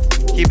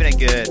 keeping it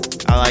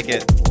good. I like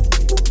it.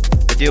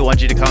 I do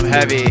want you to come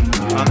heavy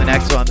on the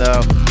next one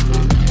though.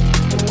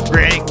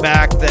 Bring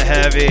back the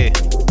heavy.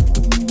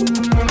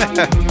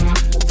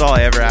 That's all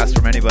I ever ask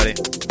from anybody.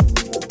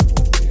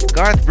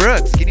 Garth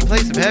Brooks, can you play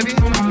some heavy?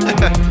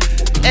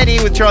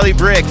 Any with Charlie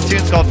Bricks,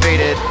 tune's called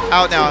Faded,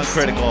 out now on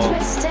Critical.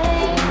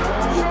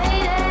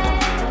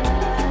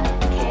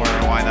 We're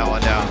gonna wind that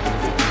one down.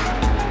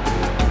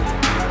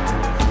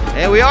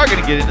 And we are going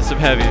to get into some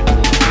heavy.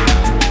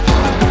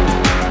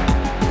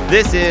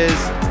 This is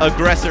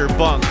Aggressor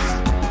Bunks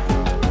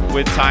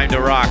with Time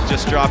to Rock.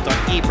 Just dropped on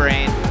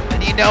E-Brain.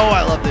 And you know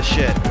I love this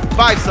shit.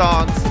 5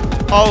 songs.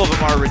 All of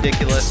them are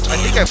ridiculous. I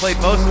think I played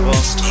most of them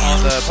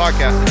on the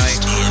podcast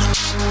tonight.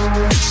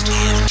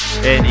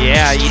 And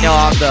yeah, you know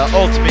I'm the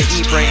ultimate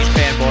E-Brain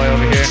fanboy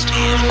over here.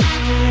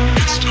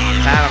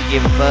 I don't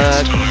give a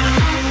fuck.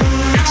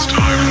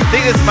 I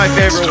think this is my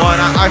favorite one.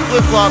 I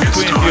flip-flop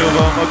between a few of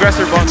them.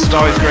 Aggressor Bunks is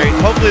always great.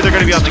 Hopefully they're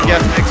going to be on the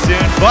guest mix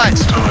soon. But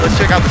let's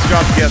check out this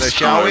drop together,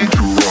 shall we?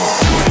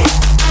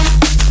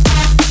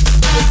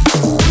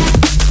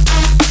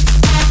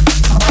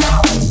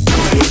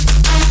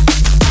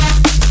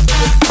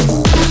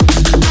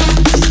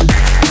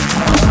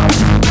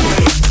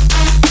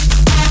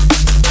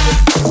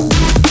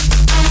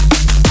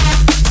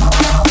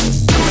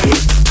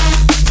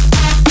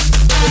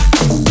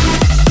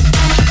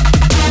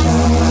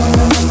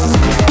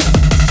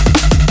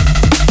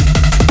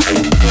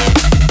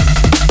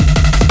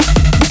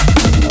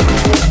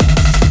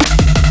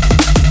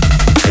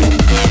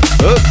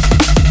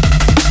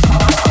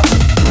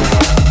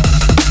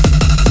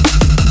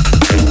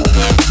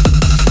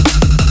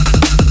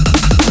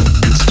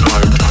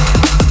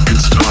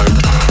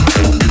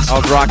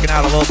 Rocking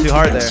out a little too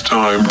hard there. It's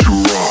time to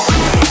rock.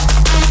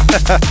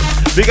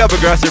 Big up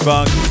Aggressor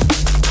Bunk.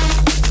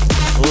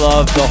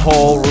 Love the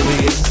whole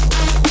release.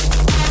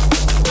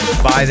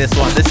 Buy this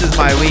one. This is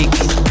my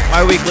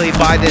weekly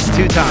buy this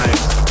 2 times.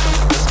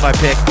 This is my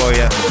pick for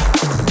you.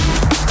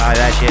 Buy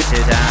that shit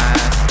 2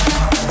 times.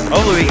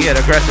 Hopefully we can get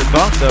Aggressor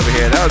Bunks over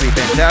here. That would be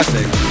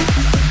fantastic.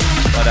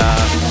 But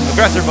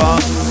Aggressor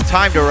Bunk,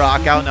 Time to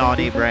Rock, out now on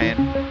E-Brain.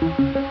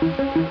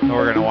 And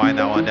we're gonna wind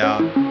that one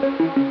down.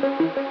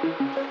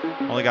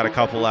 Only got a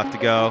couple left to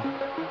go.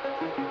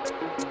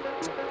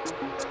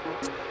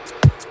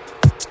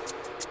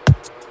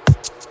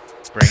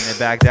 Bringing it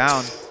back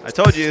down. I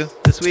told you,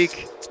 this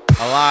week,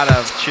 a lot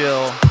of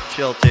chill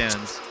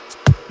tunes.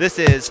 This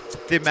is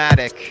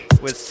Thematic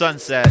with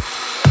Sunset,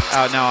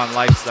 out now on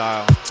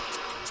Lifestyle.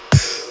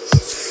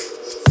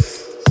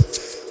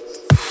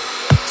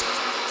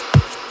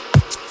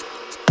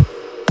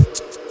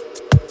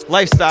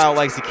 Lifestyle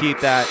likes to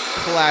keep that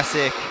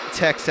classic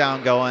tech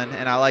sound going,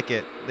 and I like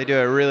it. They do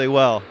it really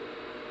well.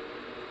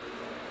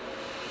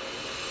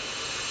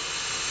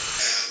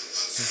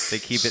 They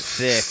keep it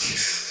thick.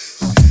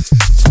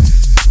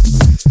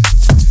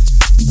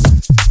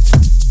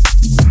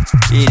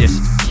 You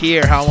just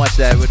hear how much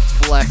that would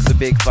flex the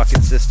big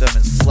fucking system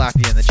and slap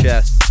you in the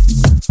chest.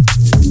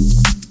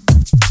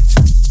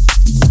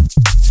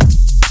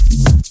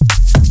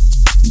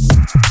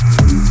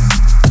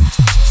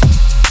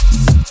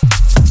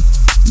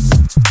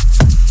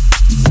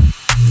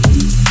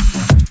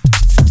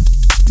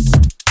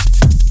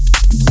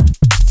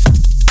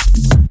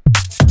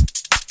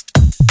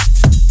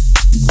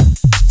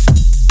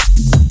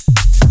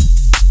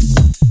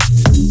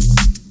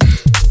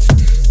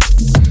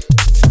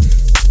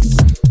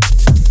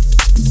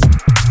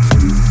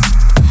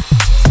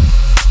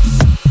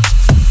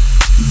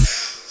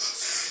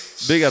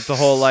 Big up the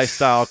whole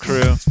Lifestyle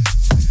crew.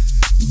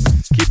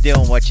 Keep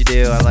doing what you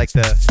do. I like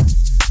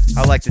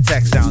the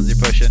tech sounds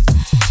you're pushing.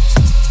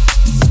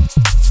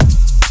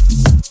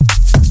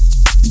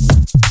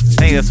 I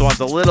think this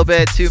one's a little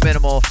bit too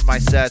minimal for my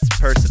sets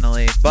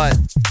personally, but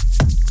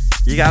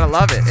you gotta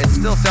love it. It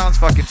still sounds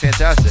fucking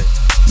fantastic.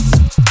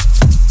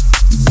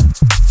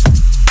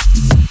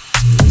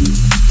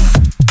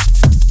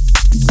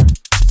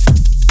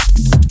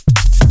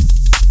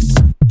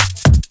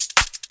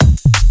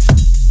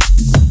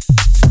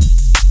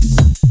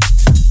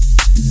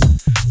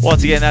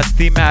 Once again, that's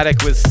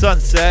Thematic with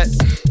Sunset,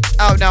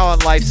 out now on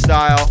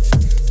Lifestyle.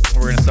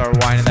 We're going to start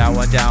winding that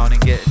one down and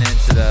getting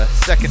into the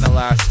second to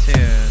last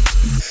tune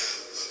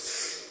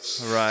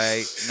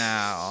right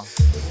now.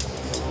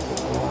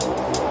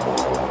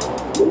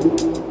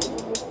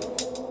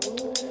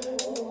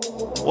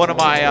 One of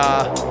my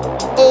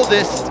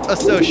oldest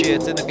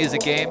associates in the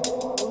music game,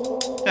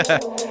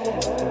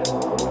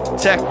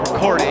 Tech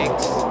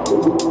Recordings,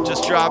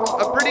 just dropped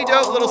a pretty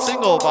dope little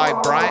single by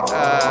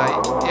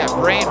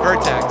Brain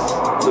Vertex.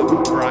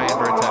 Brian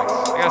Vertex.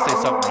 I gotta say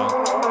something wrong.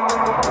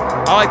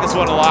 I like this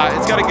one a lot.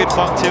 It's got a good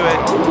funk to it.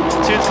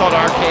 The tune's called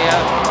Archaea.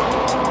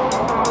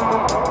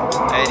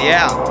 And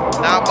yeah,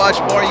 not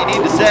much more you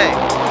need to say.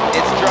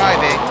 It's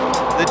driving.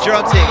 The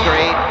drums hit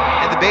great,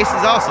 and the bass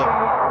is awesome.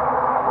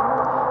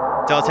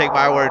 Don't take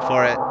my word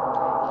for it.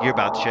 You're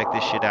about to check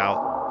this shit out.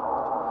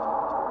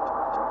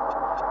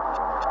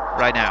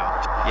 Right now.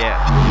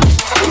 Yeah.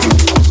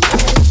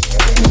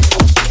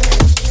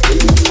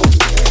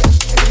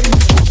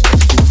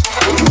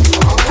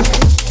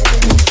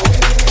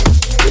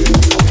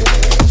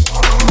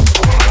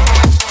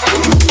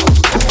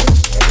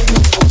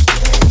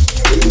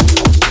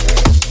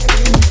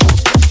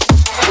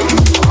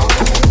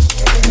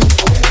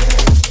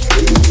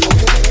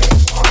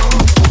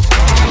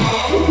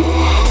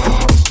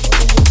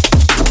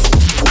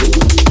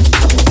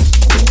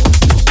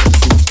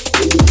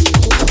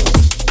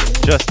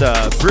 Just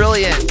a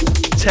brilliant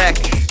tech,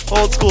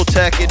 old school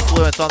tech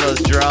influence on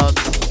those drums.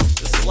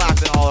 Just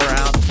slapping all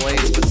around the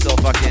place, but still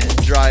fucking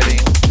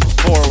driving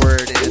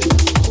forward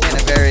in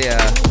a very,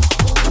 I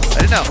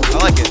don't know,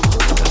 I like it.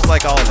 Just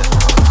like all of it.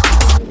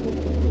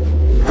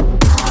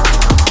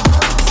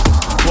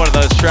 It's one of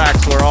those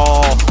tracks where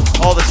all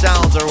the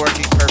sounds are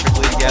working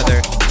perfectly together.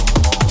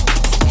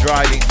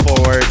 Driving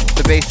forward,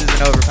 the bass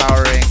isn't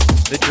overpowering,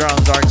 the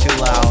drums aren't too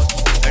loud,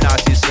 they're not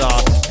too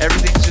soft.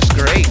 Everything's just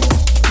great.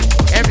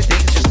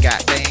 Everything's just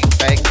goddamn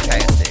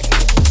fantastic.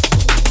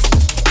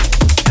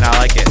 And I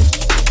like it.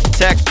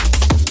 Tech,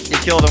 you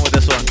killed him with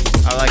this one.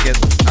 I like it.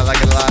 I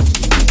like it a lot.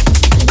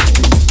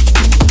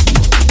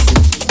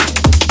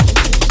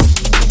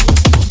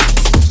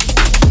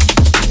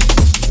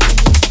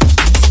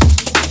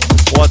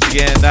 Once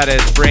again, that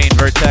is Brain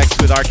Vertex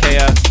with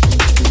Archaea.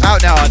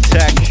 Out now on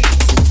Tech.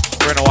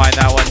 We're going to wind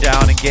that one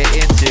down and get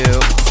into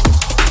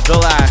the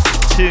last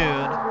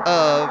tune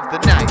of the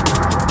night.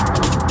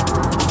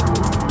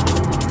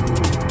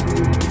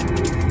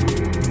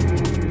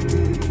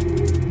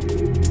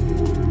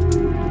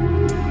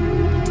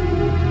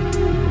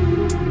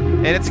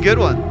 And it's a good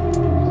one.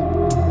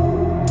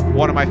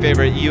 One of my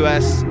favorite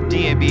US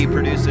D&B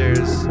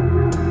producers,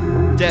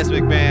 Des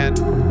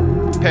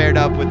McMahon, paired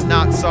up with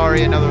Not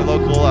Sorry, another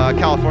local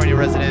California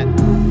resident.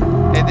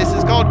 And this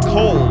is called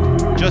Cold,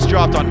 just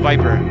dropped on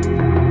Viper.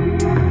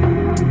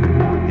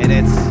 And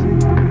it's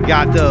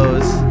got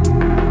those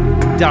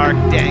dark,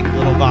 dank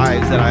little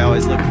vibes that I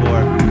always look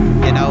for.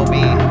 You know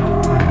me,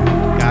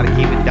 gotta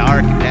keep it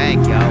dark and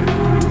dank, yo.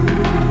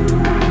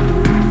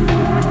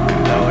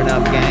 Throwing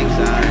up gang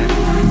signs.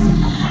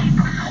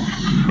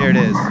 Here it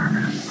is.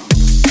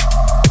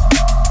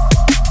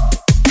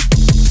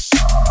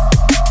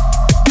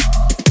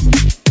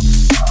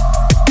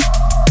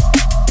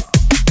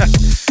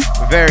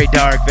 Very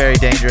dark, very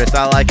dangerous.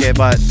 I like it,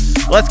 but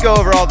let's go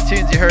over all the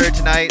tunes you heard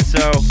tonight.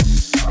 So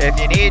if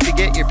you need to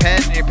get your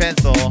pen and your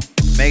pencil,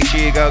 make sure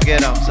you go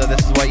get them. So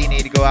this is what you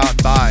need to go out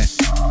and buy.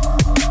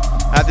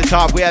 At the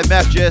top, we had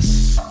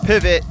Mefjus,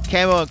 Pivot,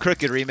 Camo and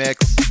Crooked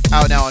remix,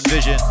 out now on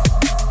Vision.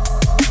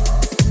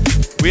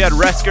 We had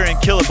Resker and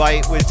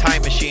Kilobyte with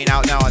Time Machine,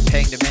 out now on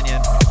Pang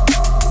Dominion.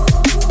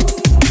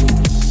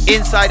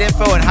 Inside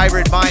Info and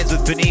Hybrid Minds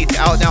with Beneath,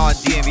 out now on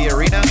DMV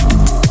Arena.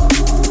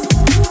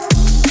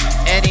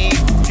 Any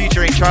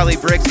featuring Charlie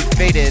Briggs with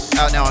Faded,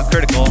 out now on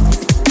Critical.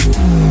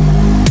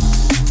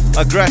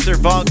 Aggressor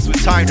Bunks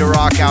with Time to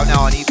Rock, out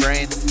now on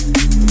E-Brain.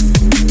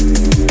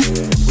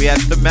 We had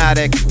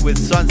Thematic with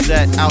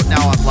Sunset, out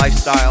now on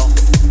Lifestyle.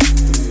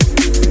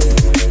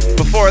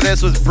 Before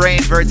this was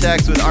Brain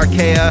Vertex with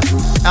Archaea,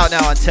 out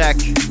now on Tech.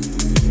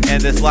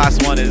 And this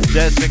last one is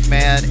Des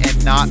McMahon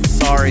and Not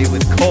Sorry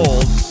with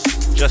Cold,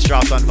 just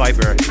dropped on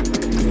Viper.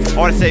 I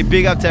want to say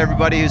big up to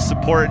everybody who's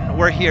supporting.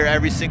 We're here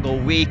every single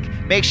week.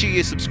 Make sure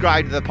you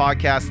subscribe to the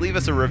podcast. Leave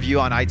us a review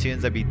on iTunes.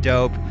 That'd be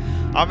dope.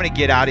 I'm going to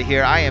get out of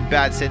here. I am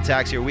Bad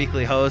Syntax, your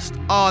weekly host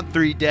on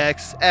 3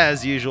 decks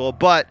as usual.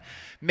 But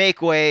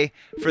make way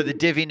for the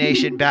Divi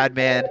Nation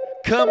Badman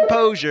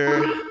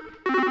Composure.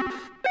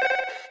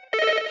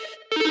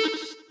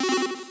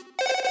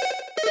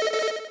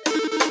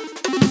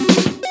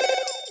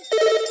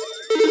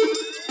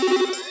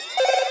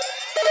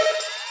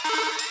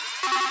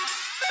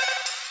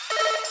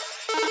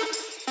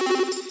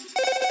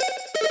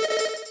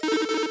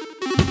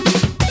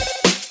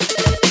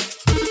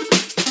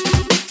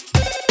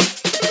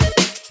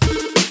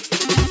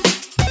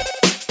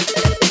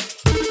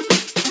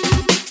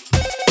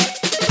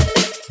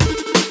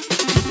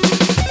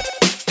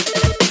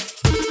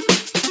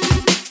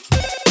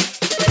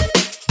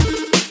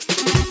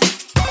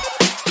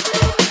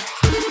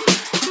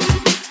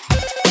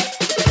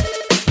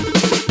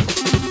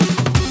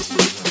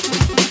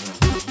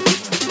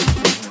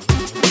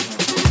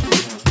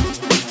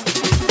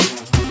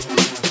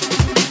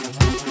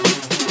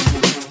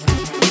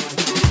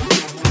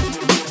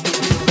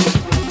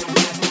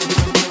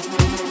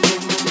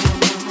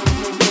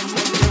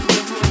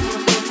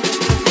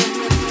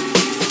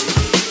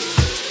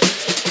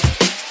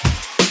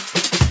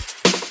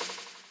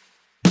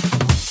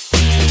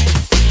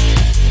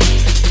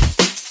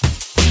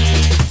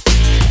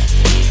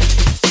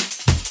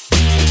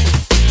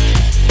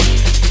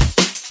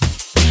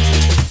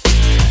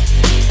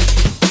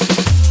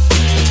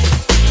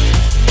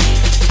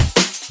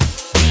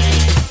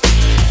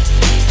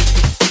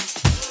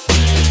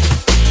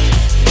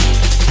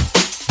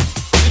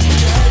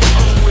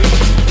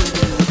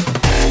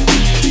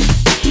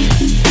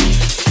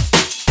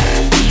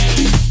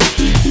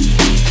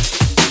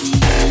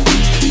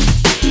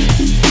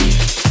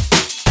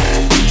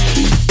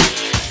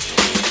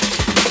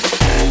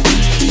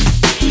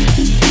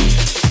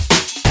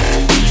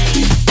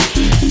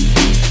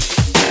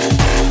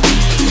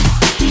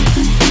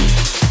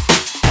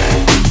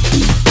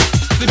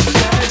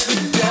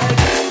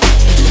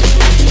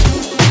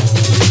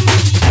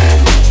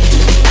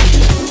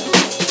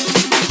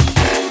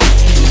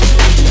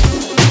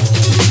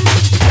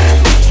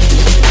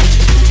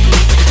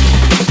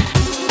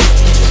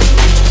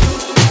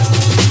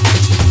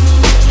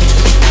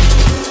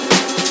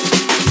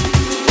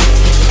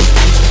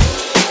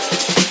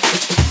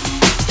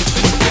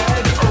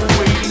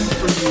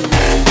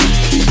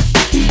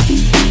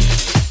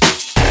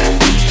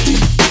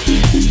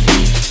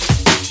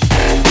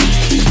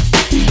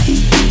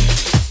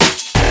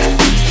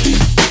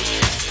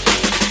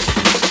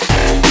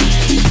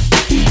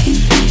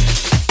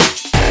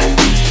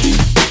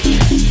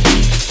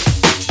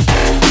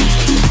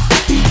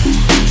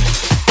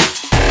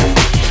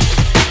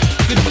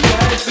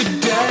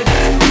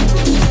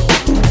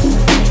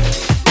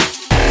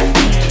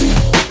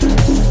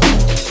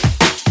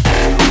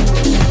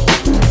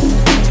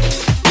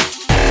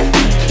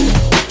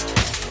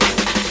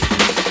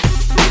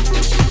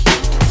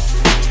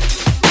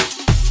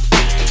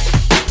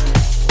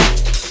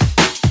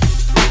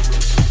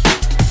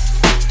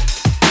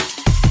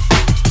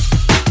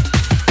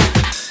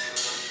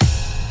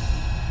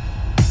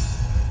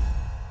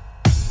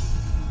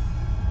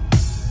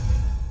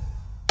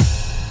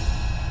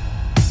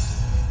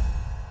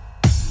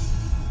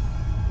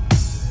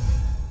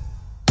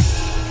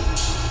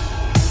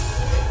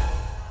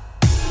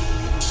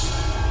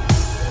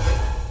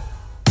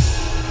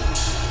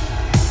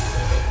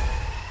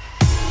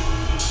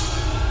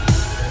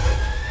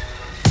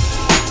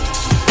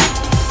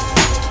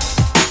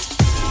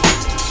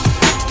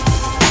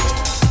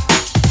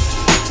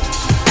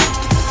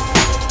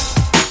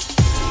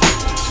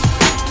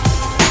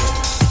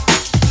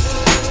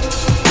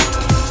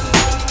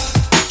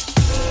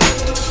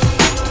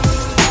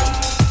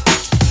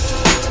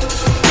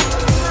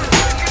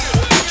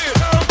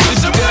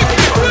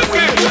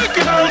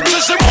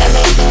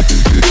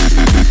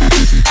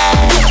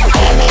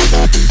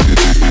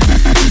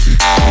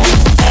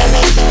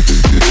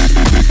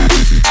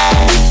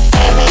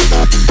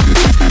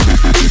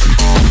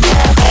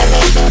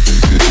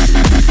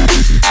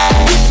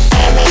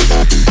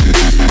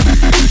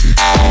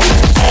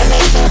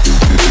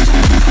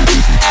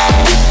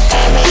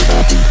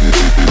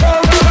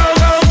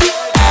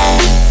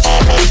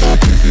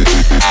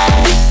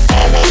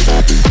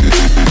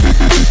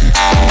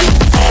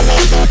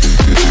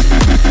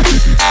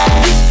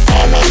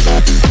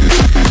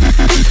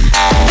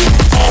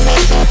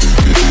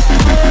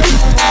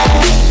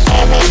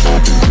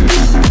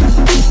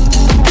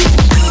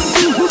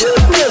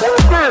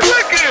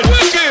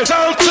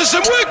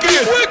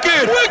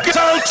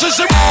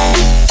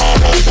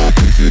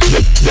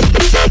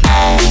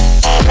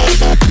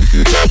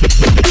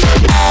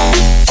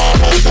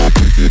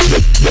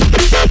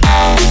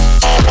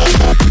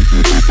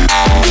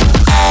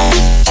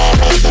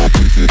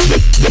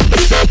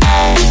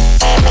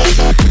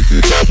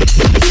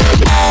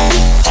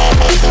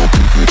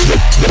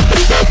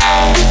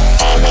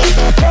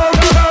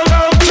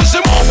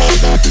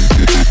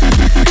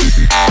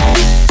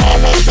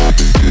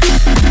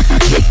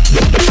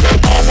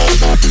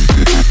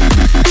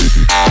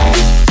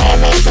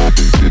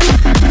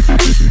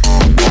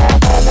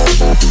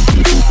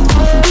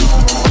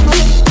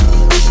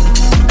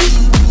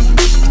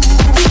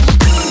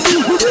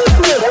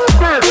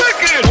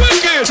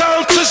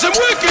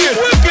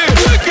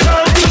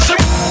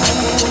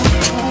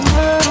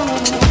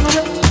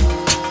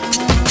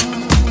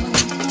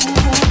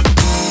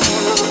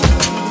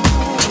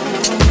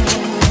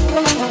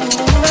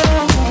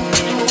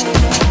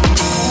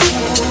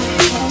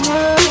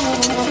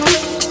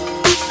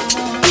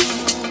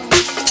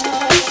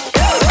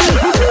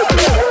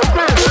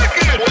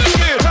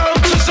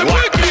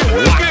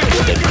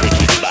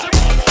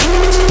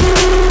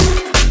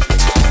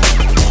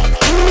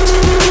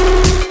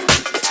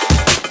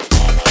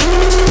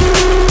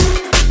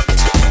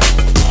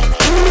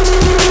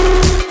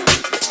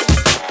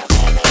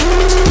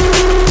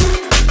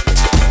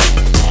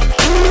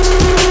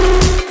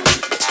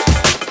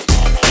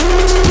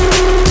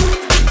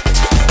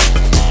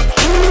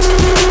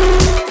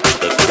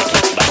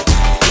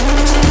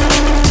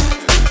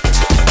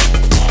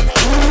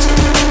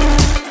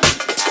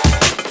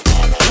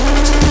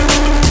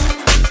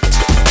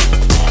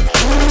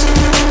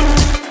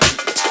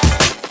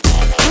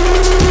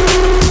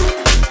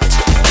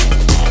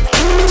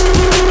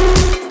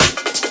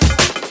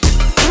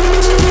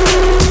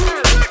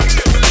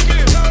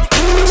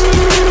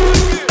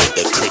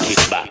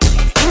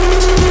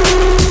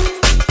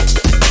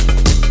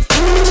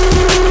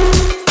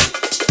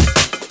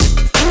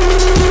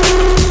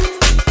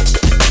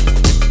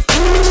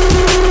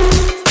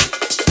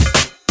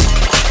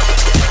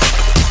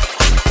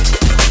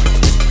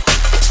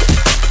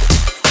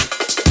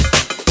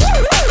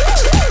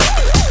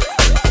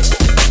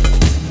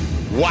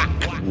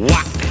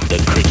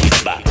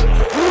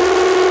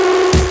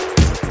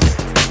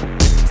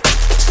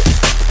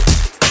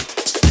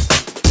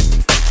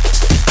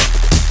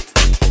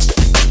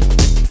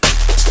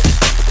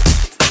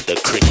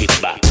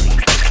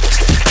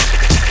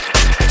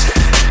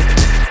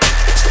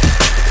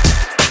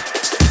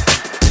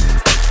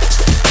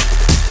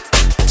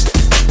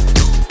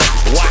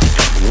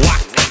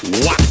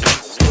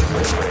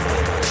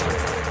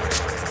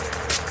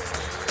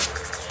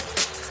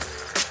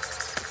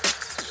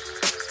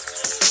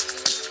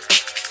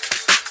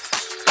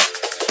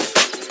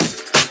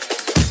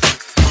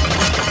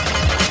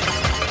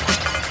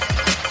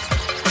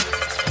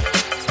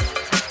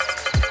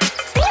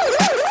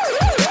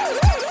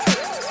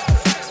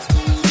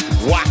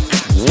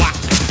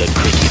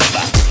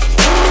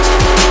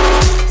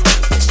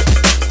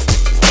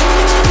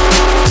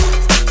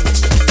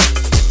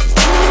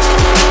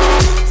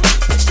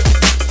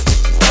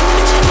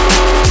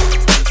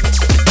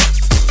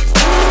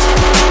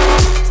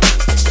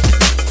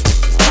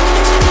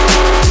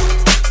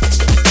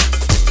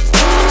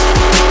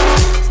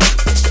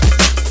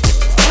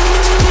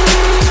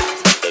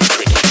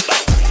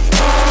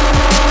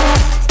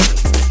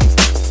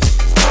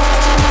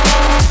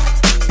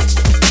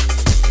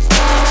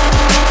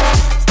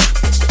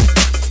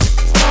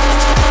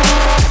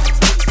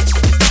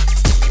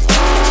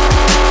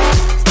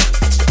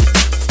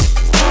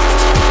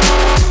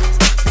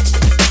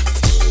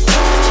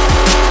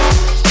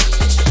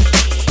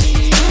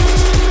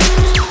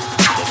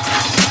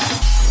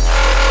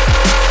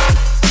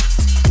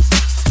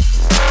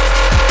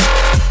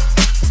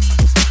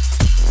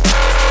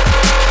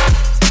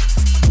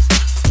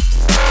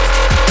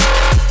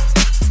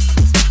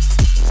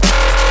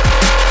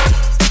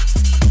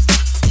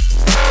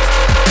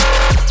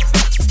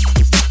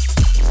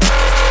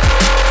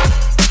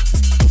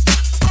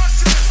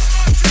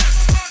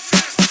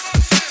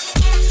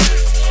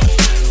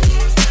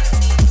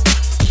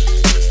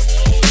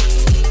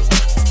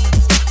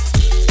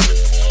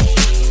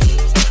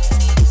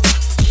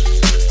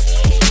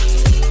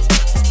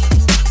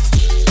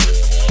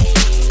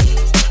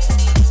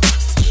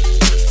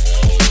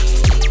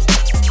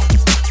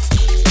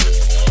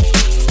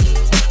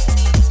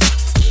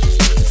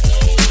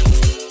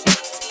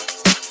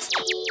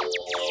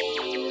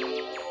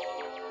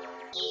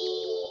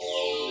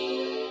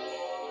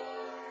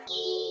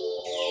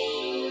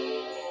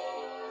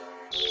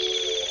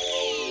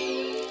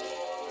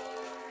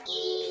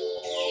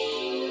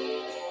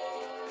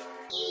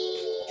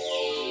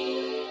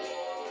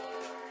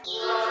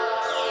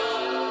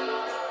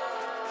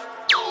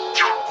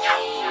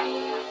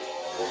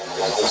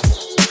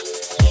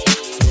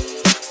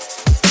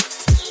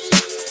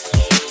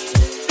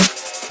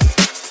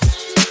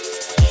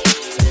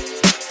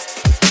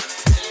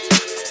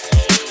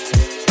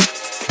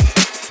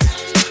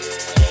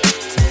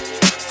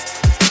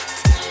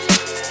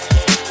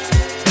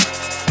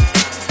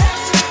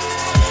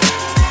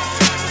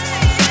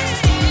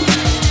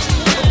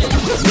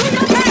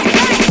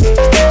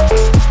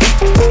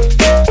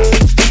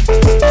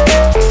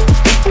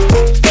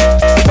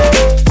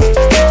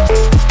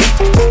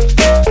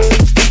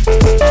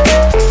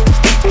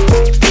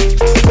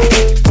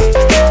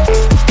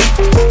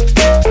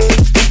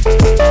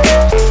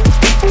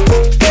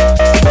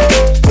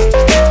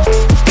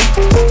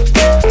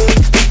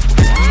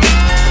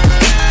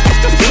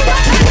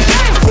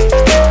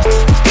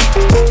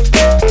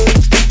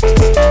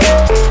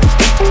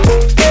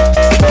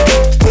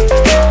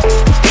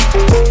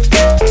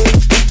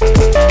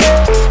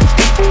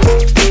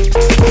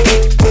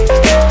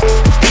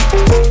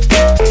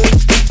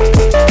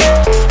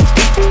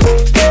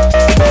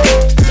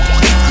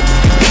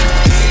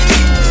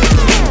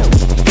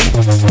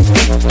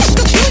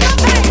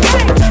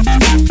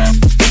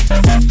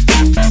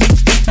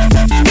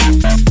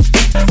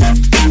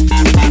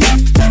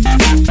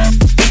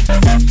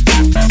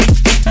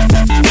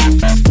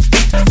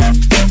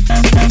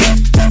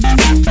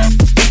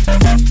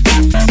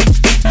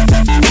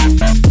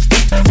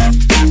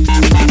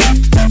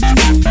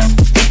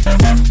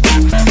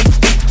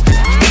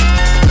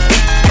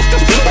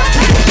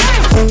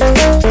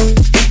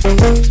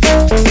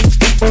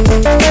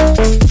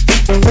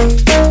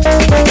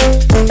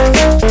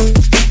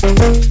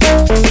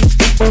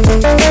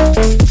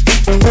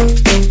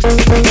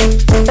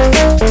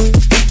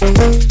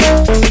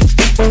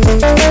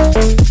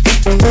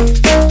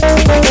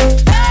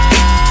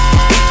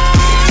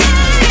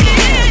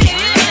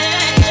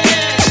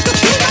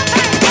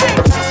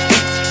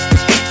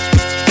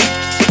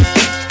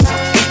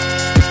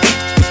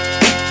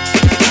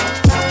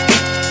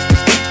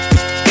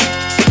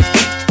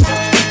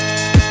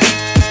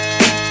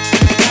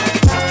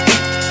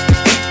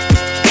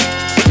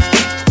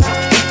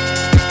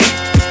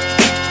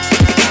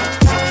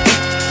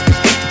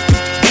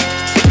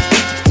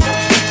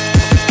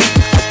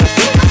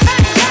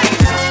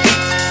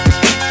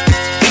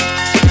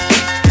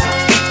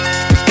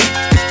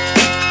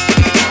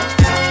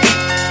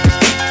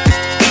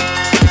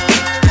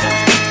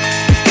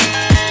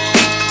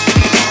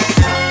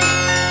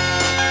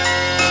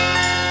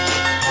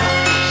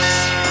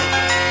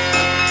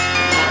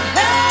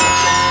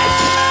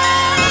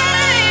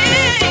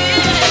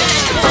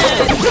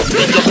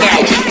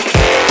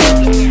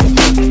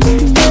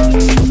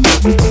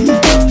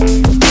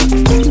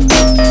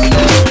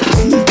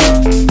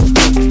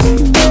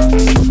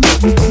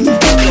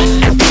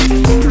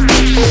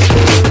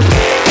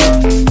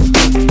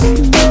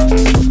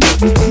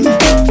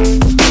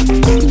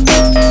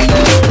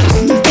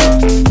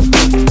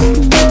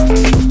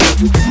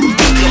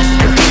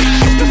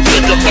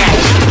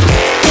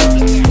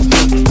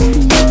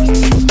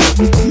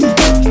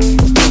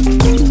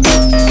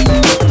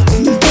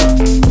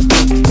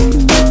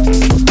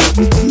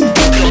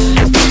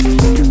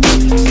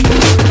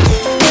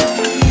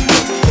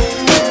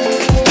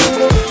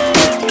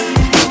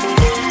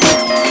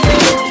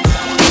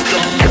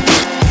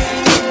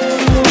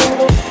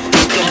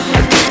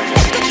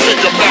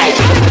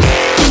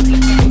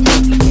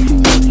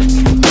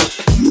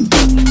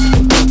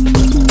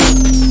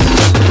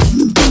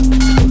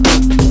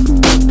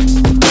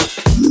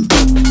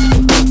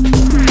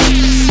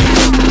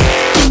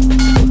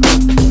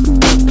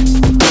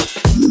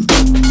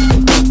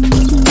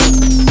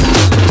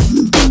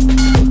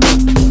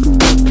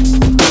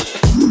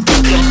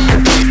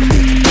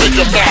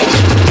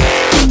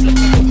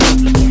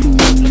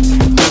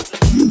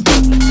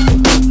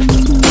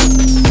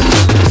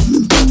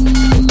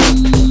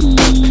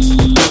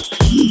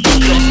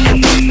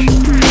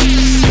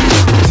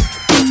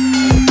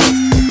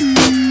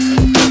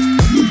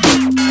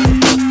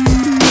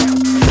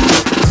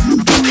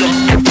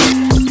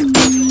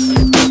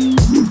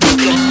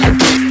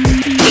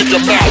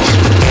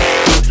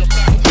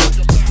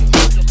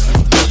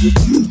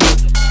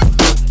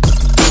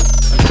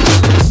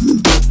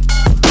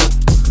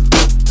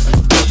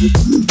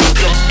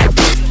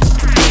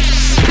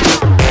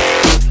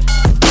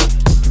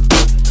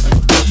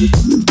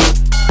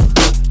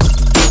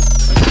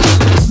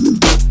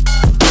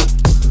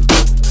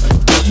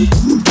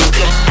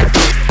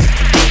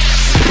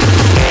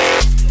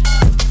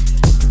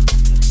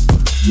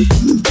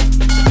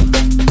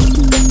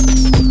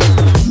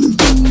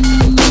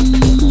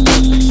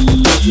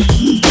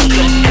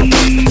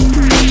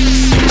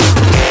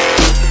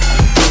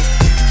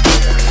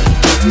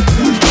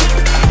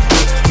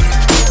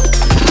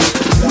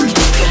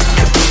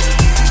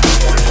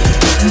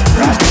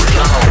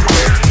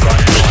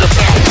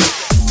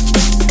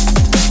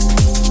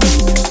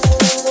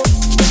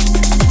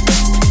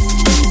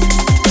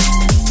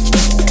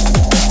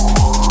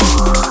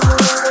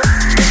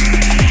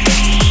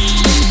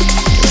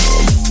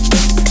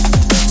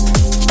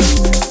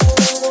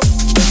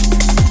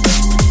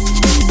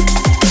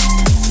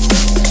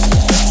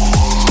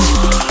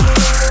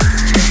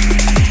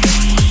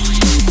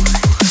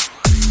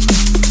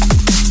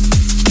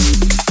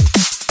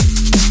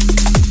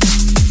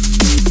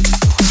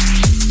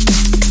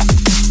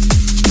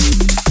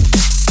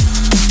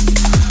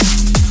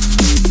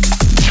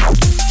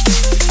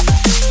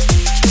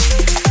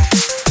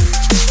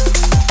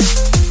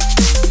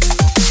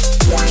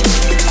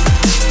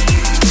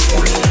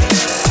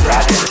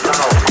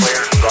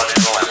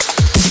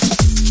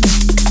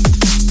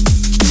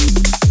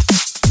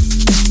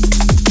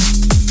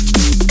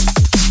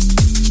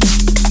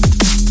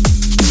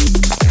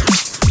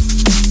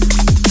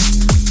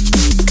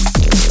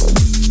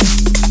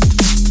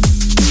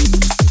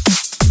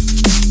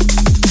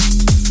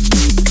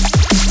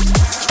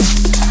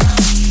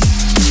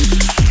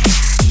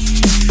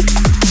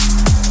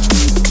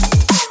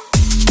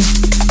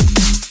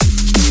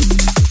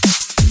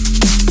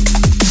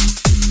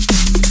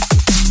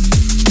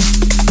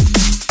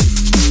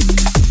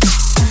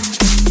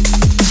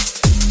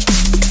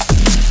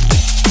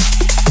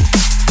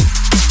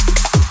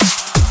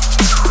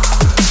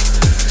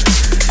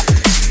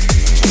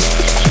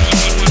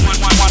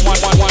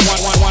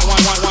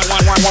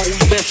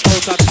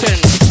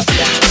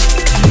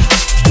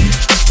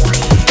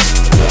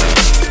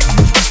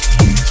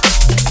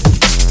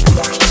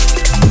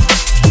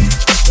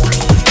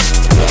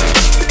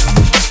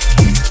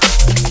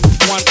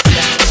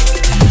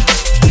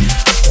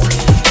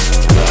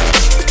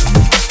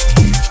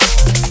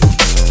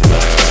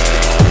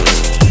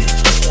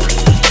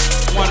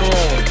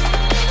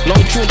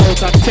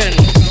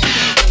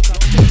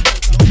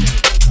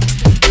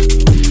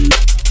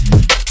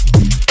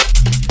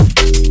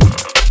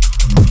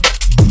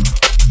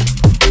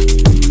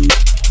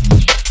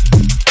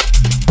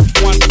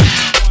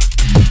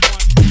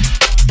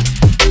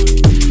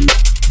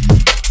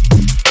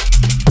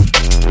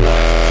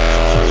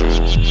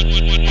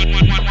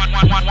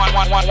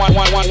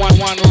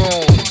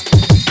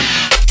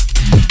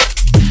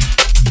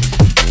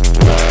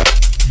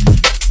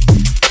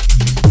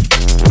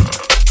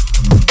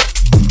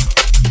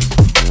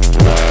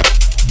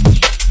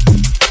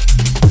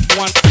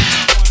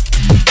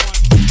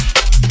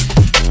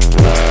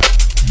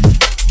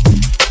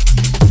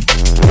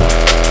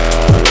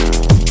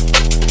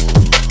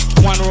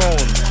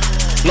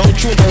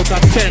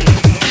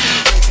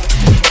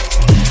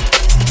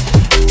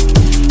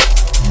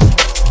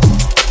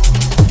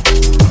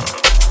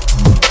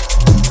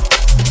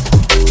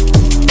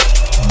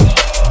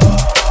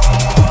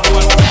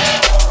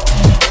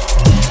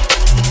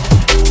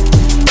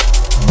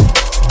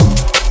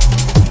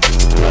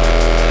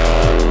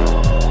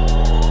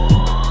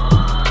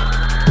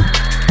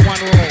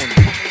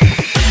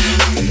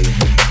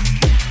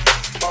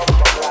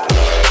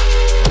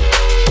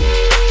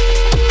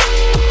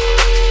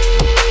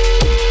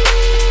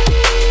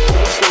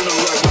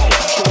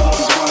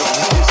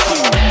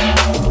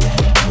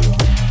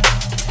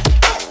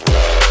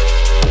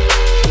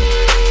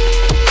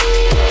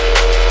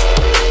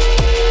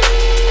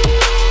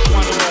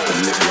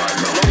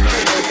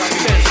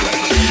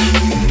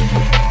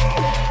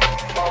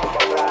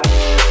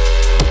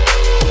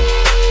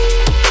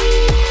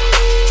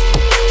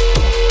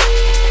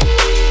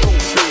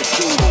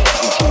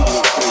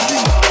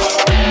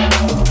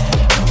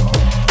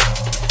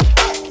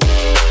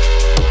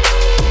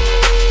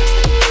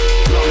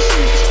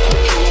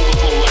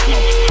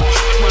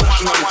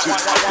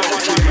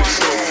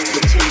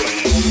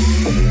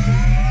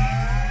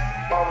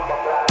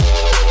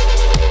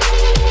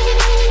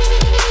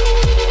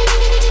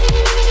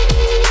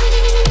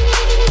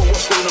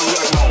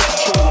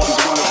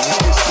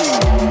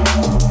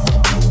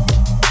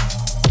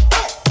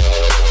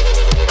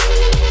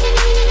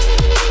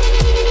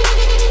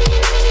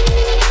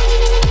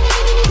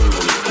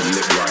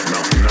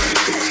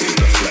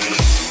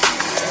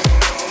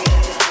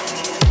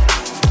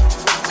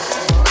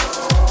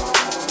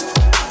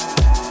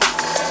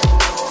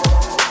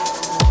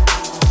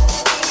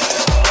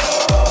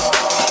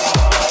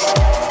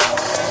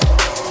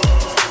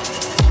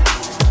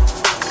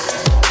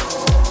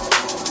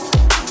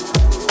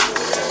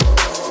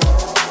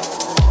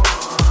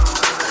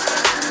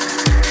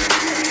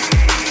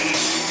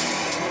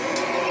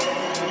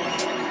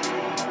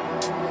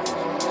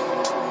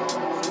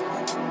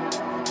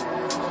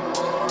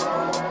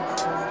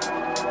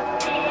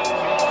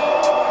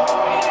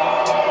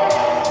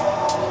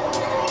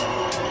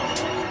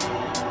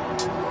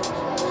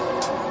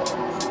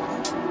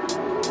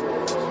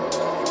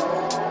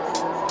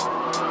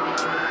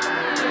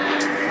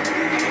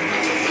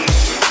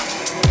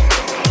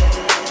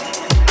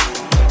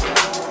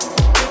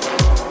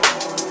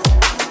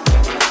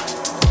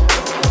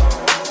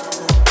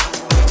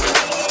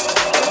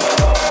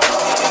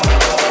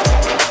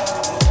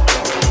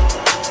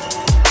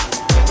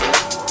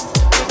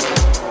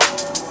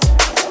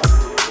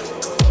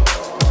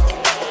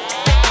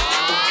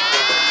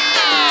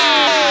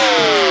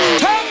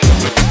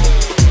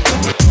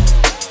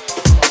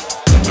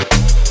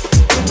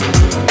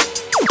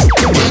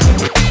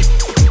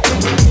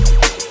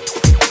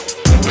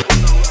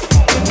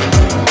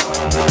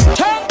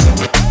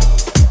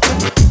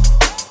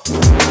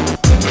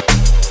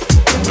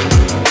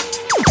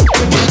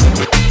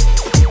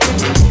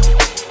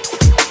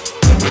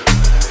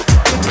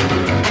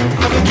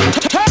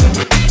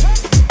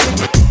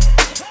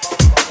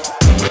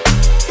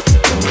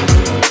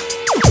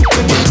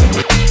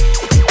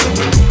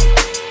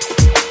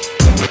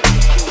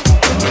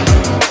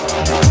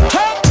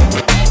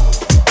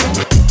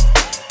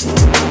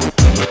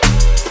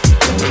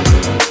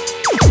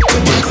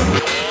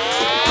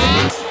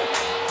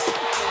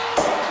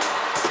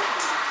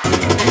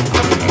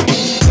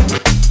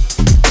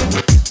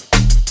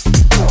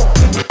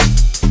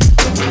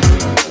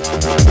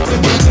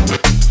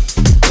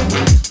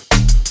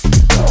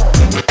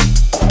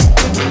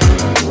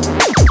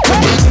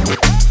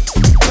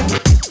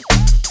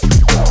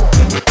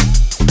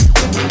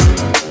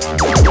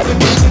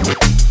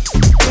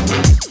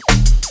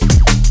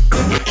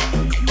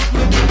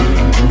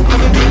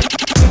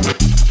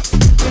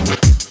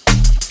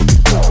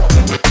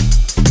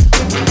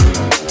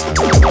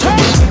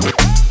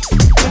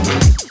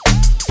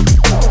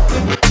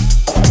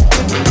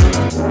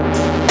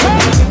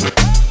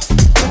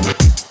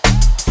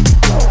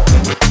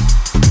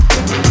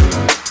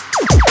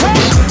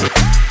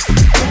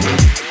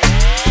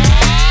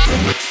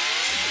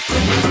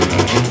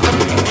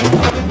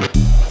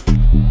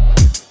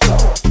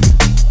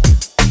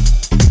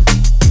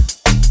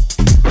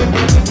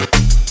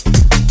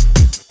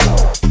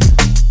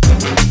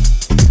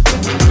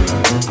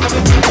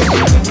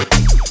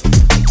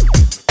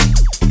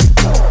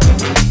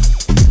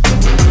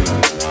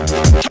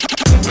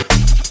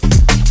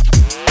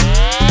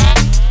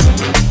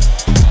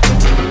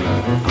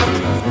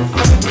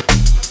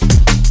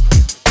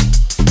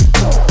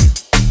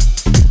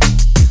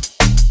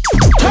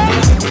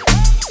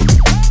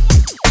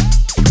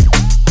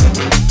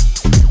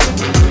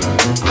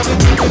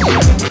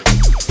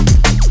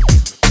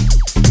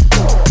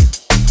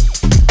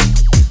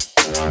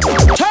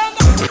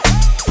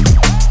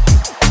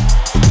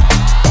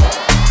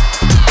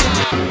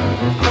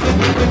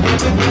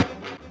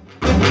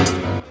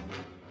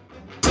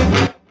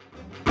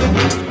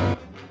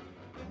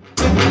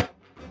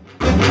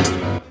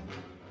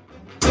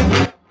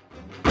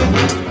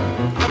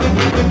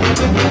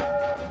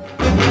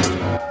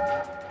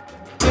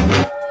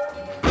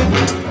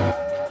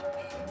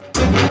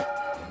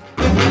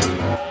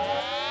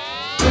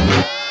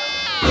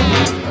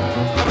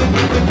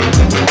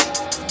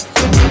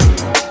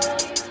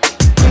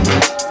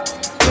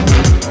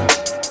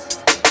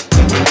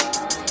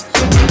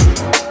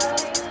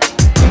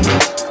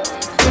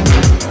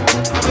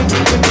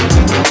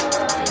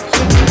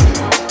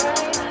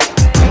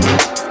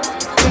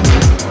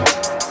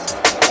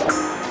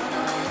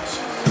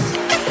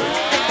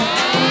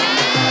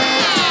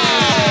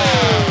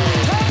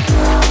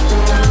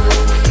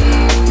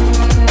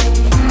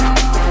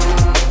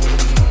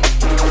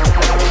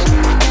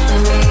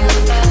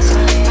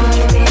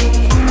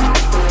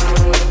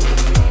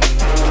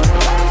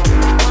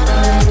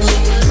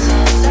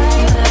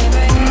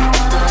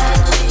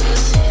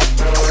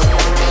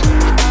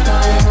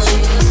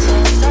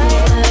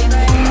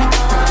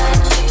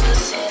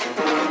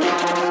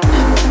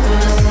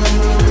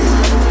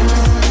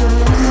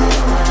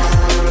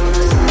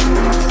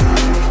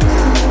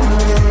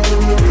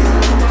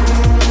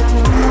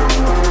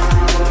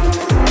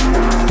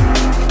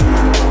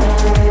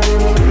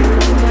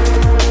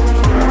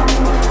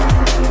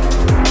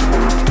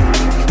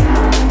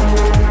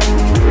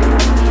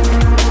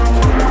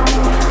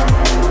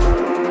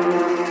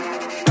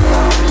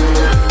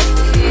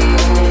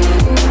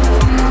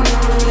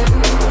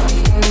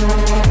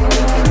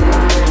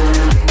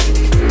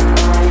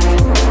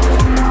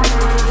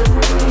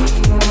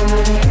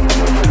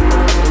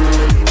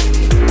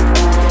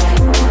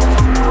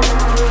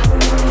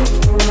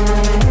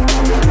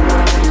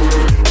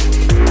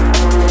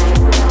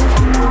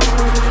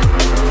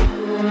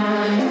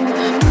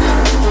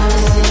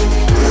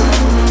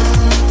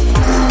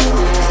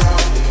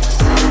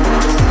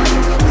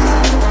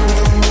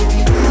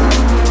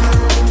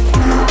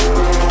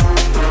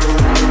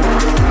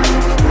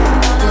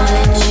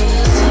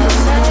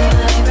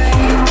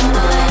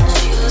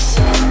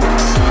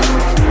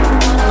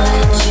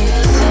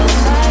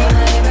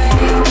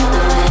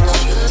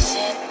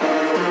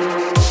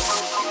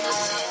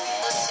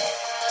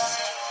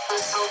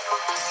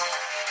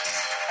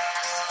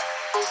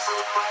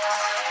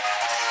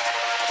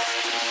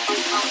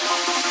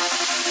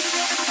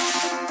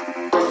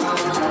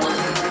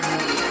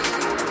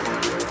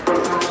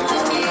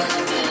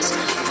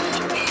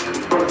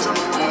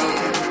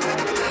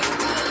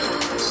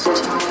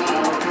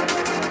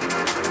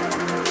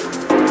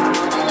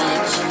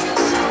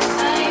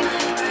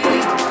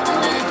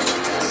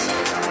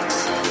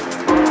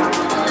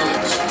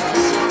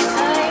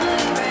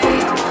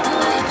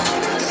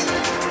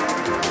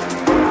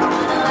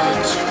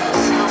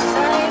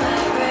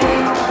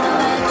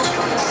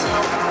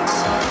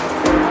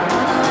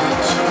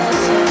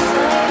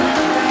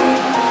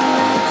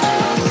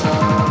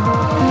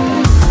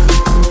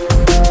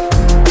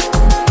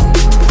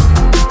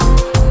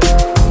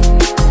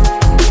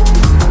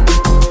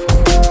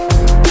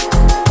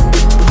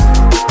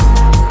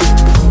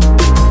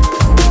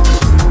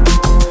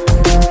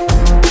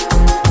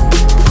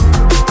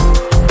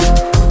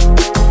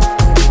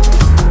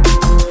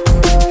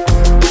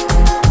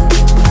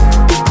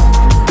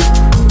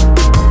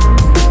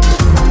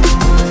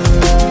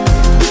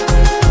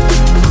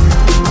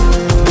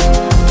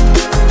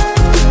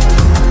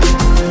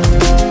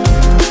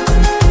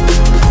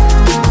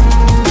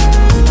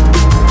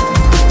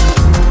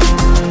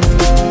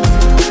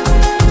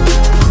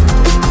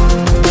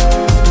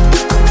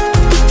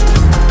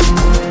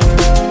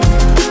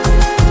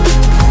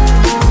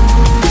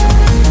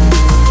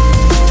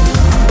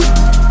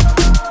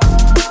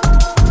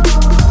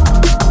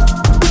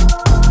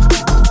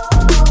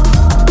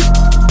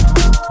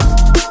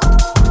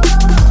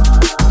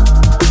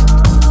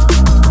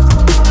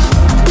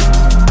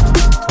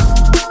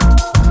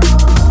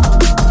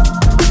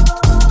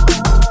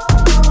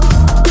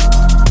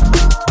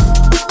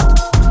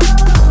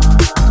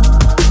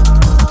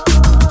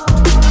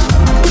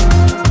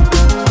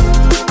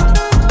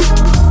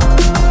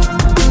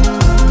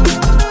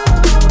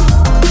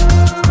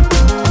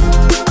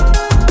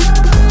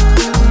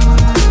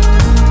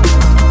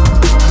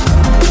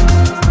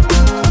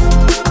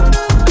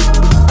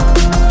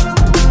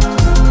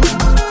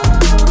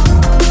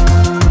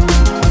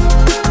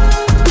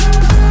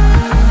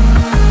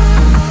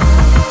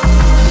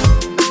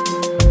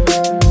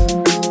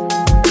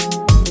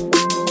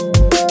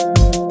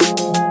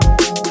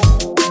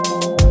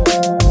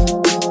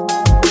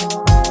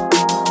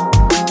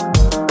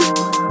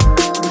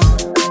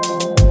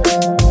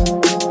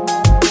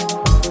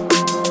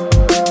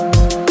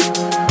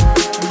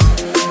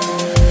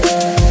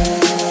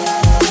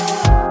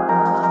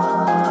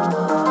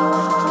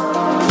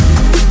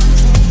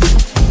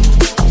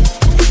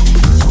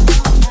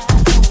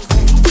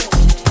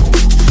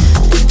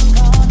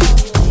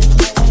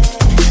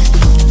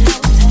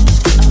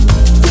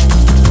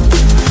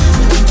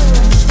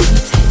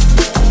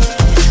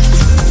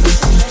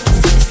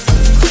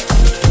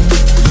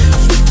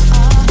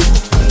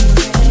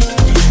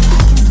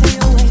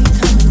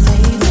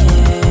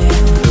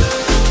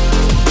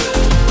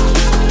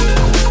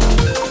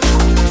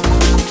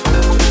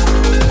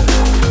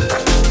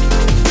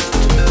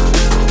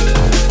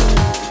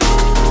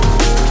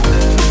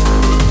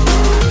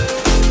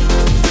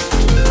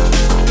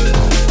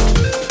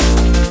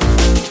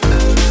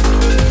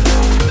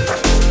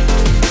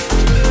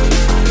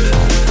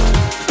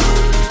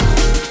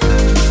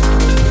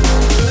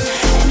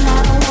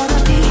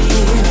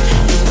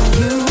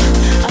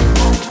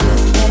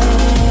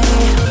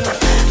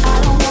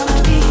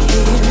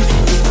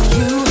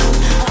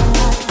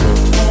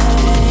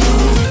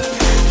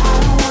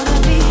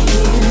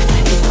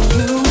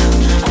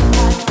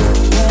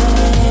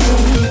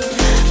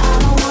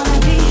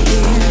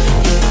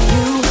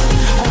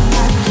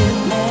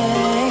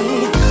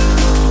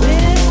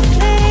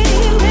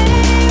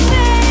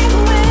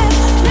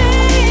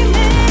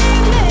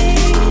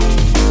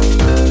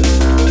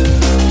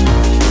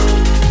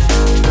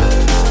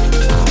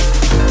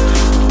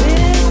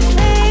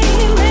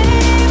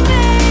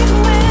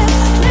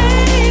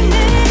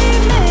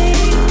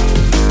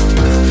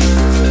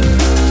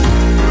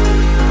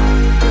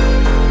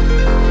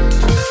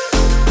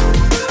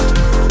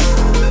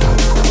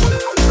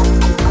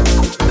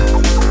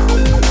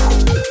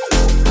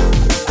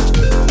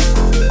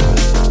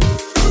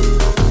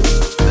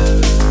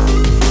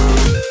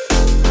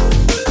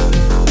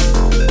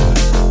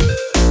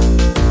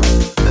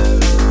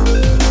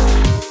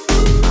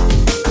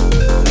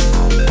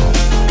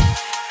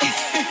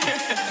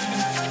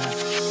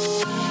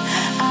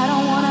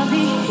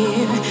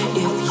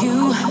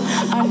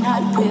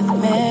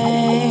 with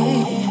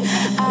me.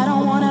 I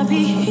don't wanna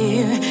be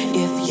here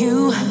if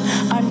you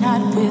are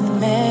not with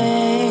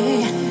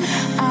me.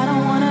 I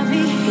don't wanna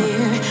be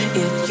here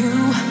if you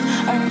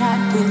are not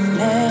with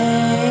me.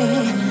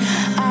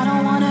 I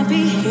don't wanna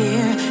be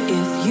here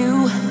if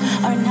you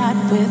are not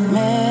with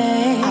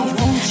me. I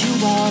want you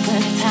all the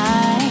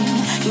time.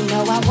 You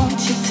know I want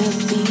you to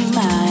be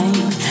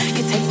mine.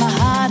 You take my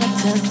heart up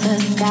to the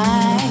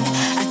sky.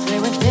 I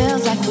swear it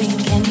feels like we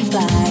can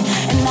fly.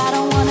 And I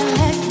don't wanna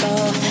let go,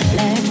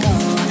 let go.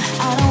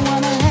 I don't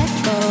wanna let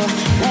go,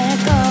 let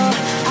go.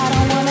 I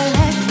don't wanna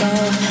let go,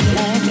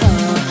 let go.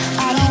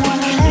 I don't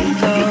wanna let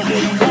go,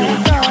 let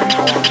go.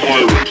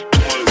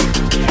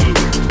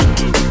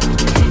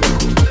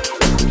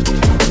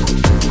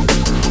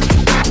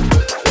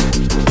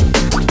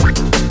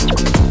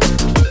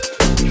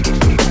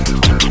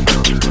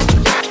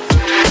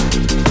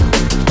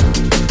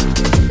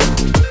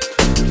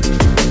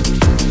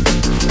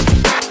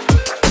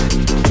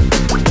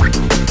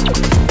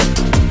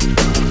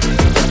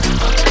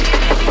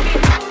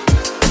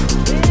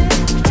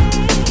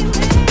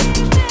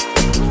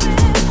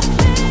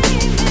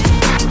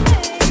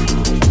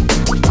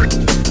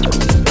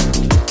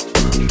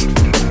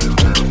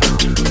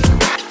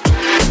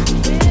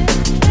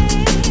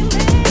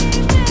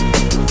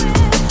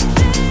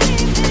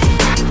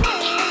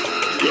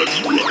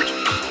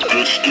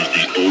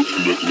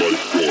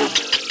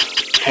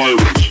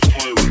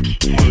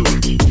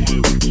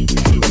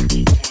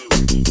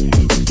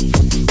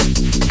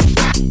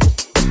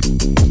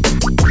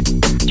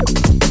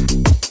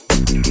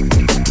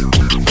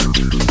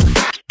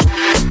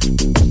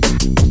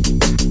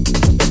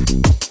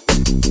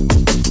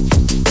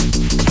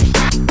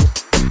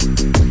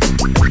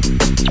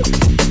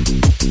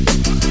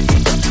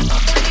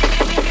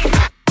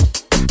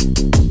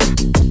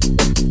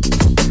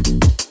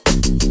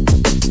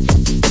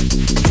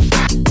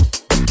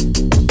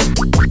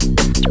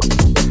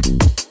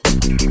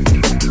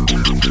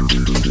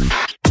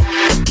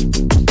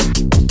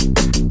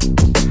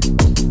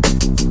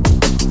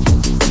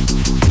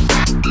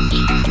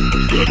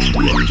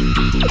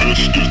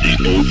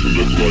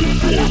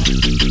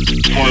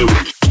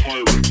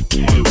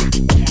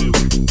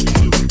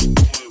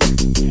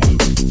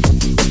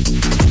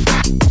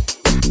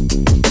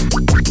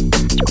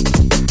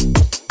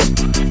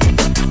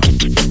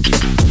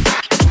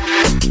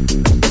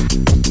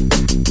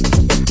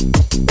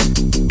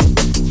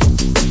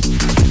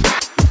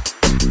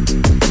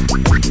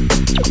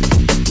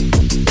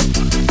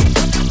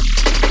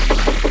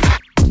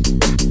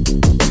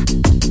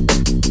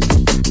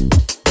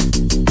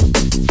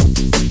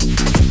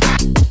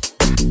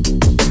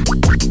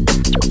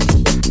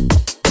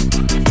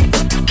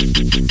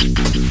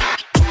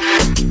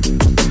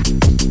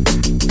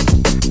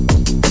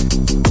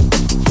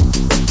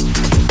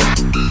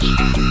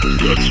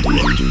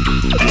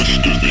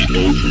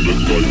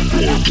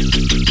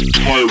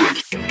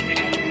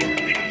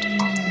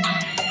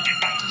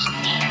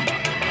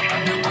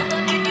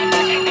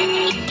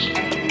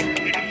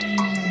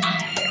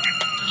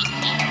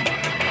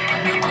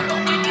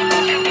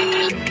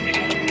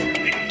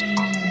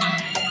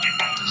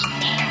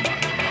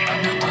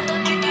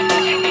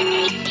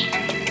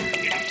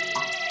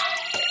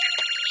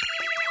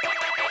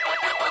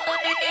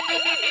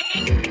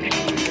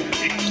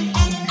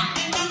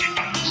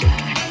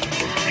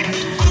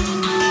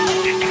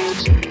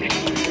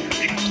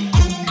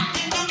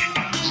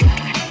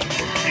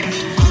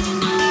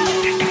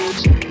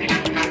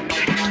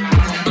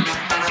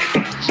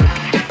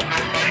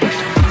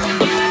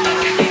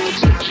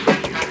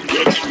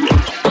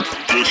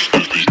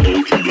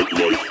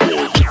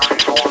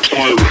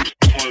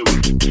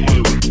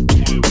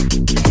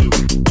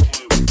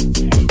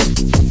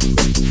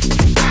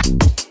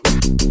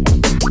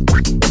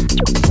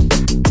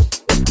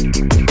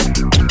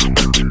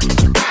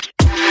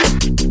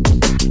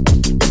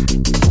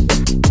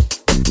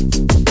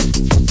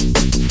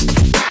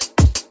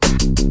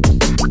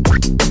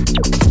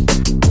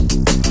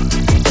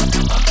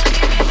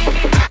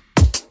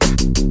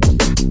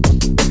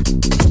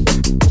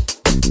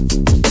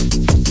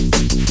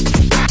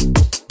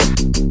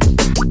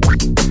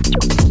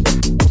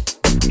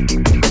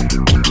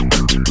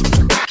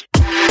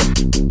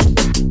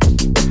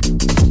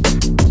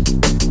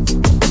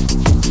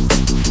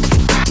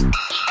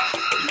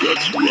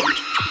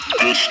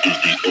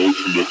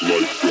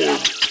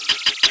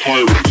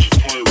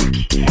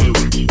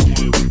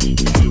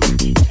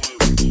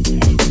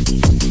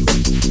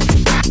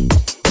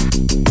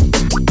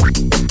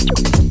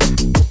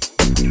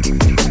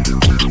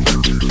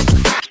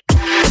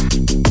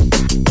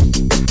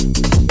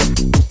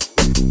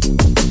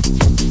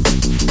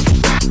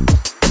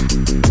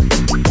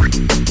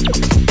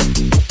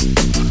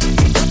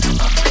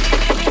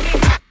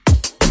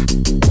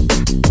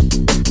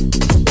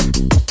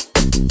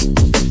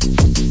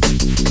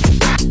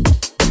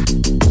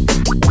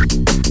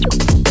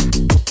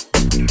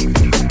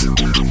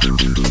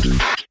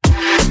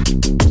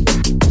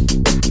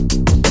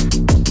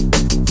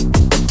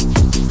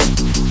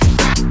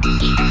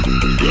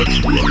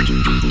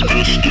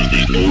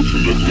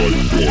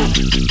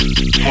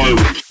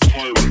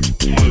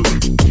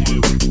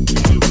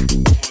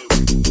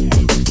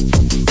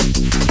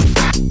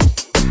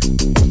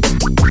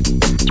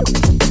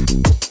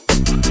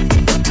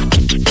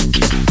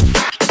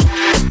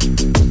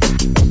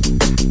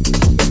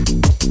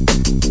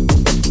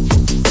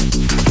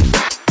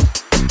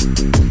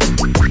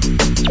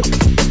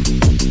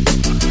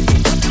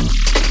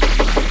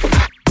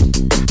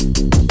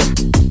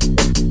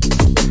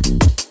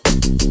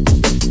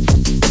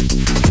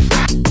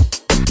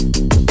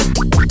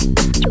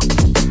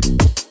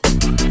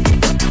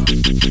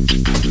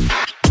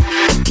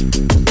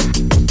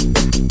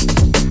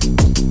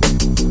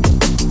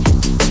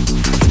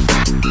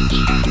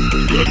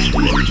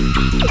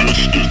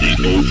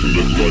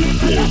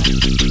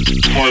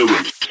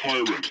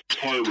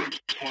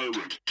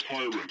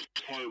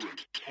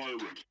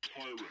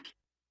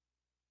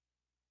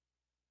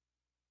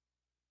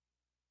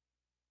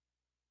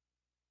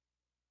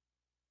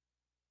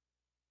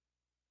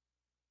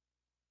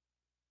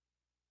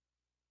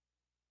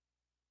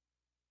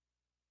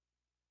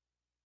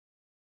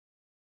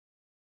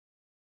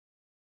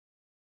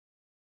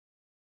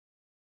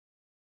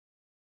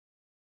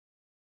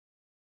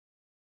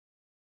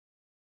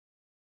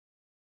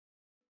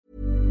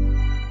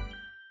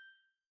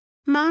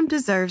 Mom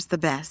deserves the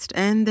best,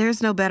 and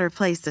there's no better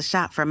place to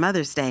shop for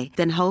Mother's Day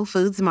than Whole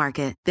Foods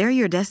Market. They're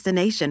your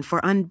destination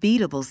for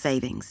unbeatable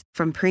savings,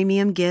 from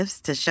premium gifts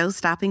to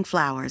show-stopping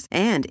flowers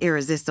and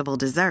irresistible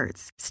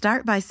desserts.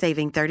 Start by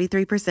saving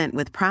 33%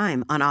 with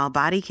Prime on all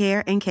body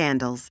care and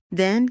candles.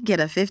 Then get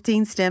a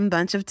 15-stem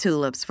bunch of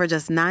tulips for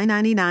just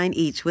 $9.99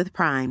 each with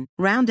Prime.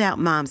 Round out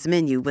Mom's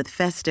menu with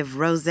festive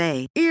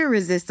rosé,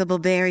 irresistible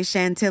berry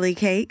chantilly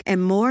cake,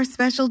 and more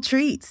special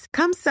treats.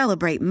 Come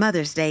celebrate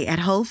Mother's Day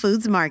at Whole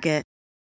Foods Market.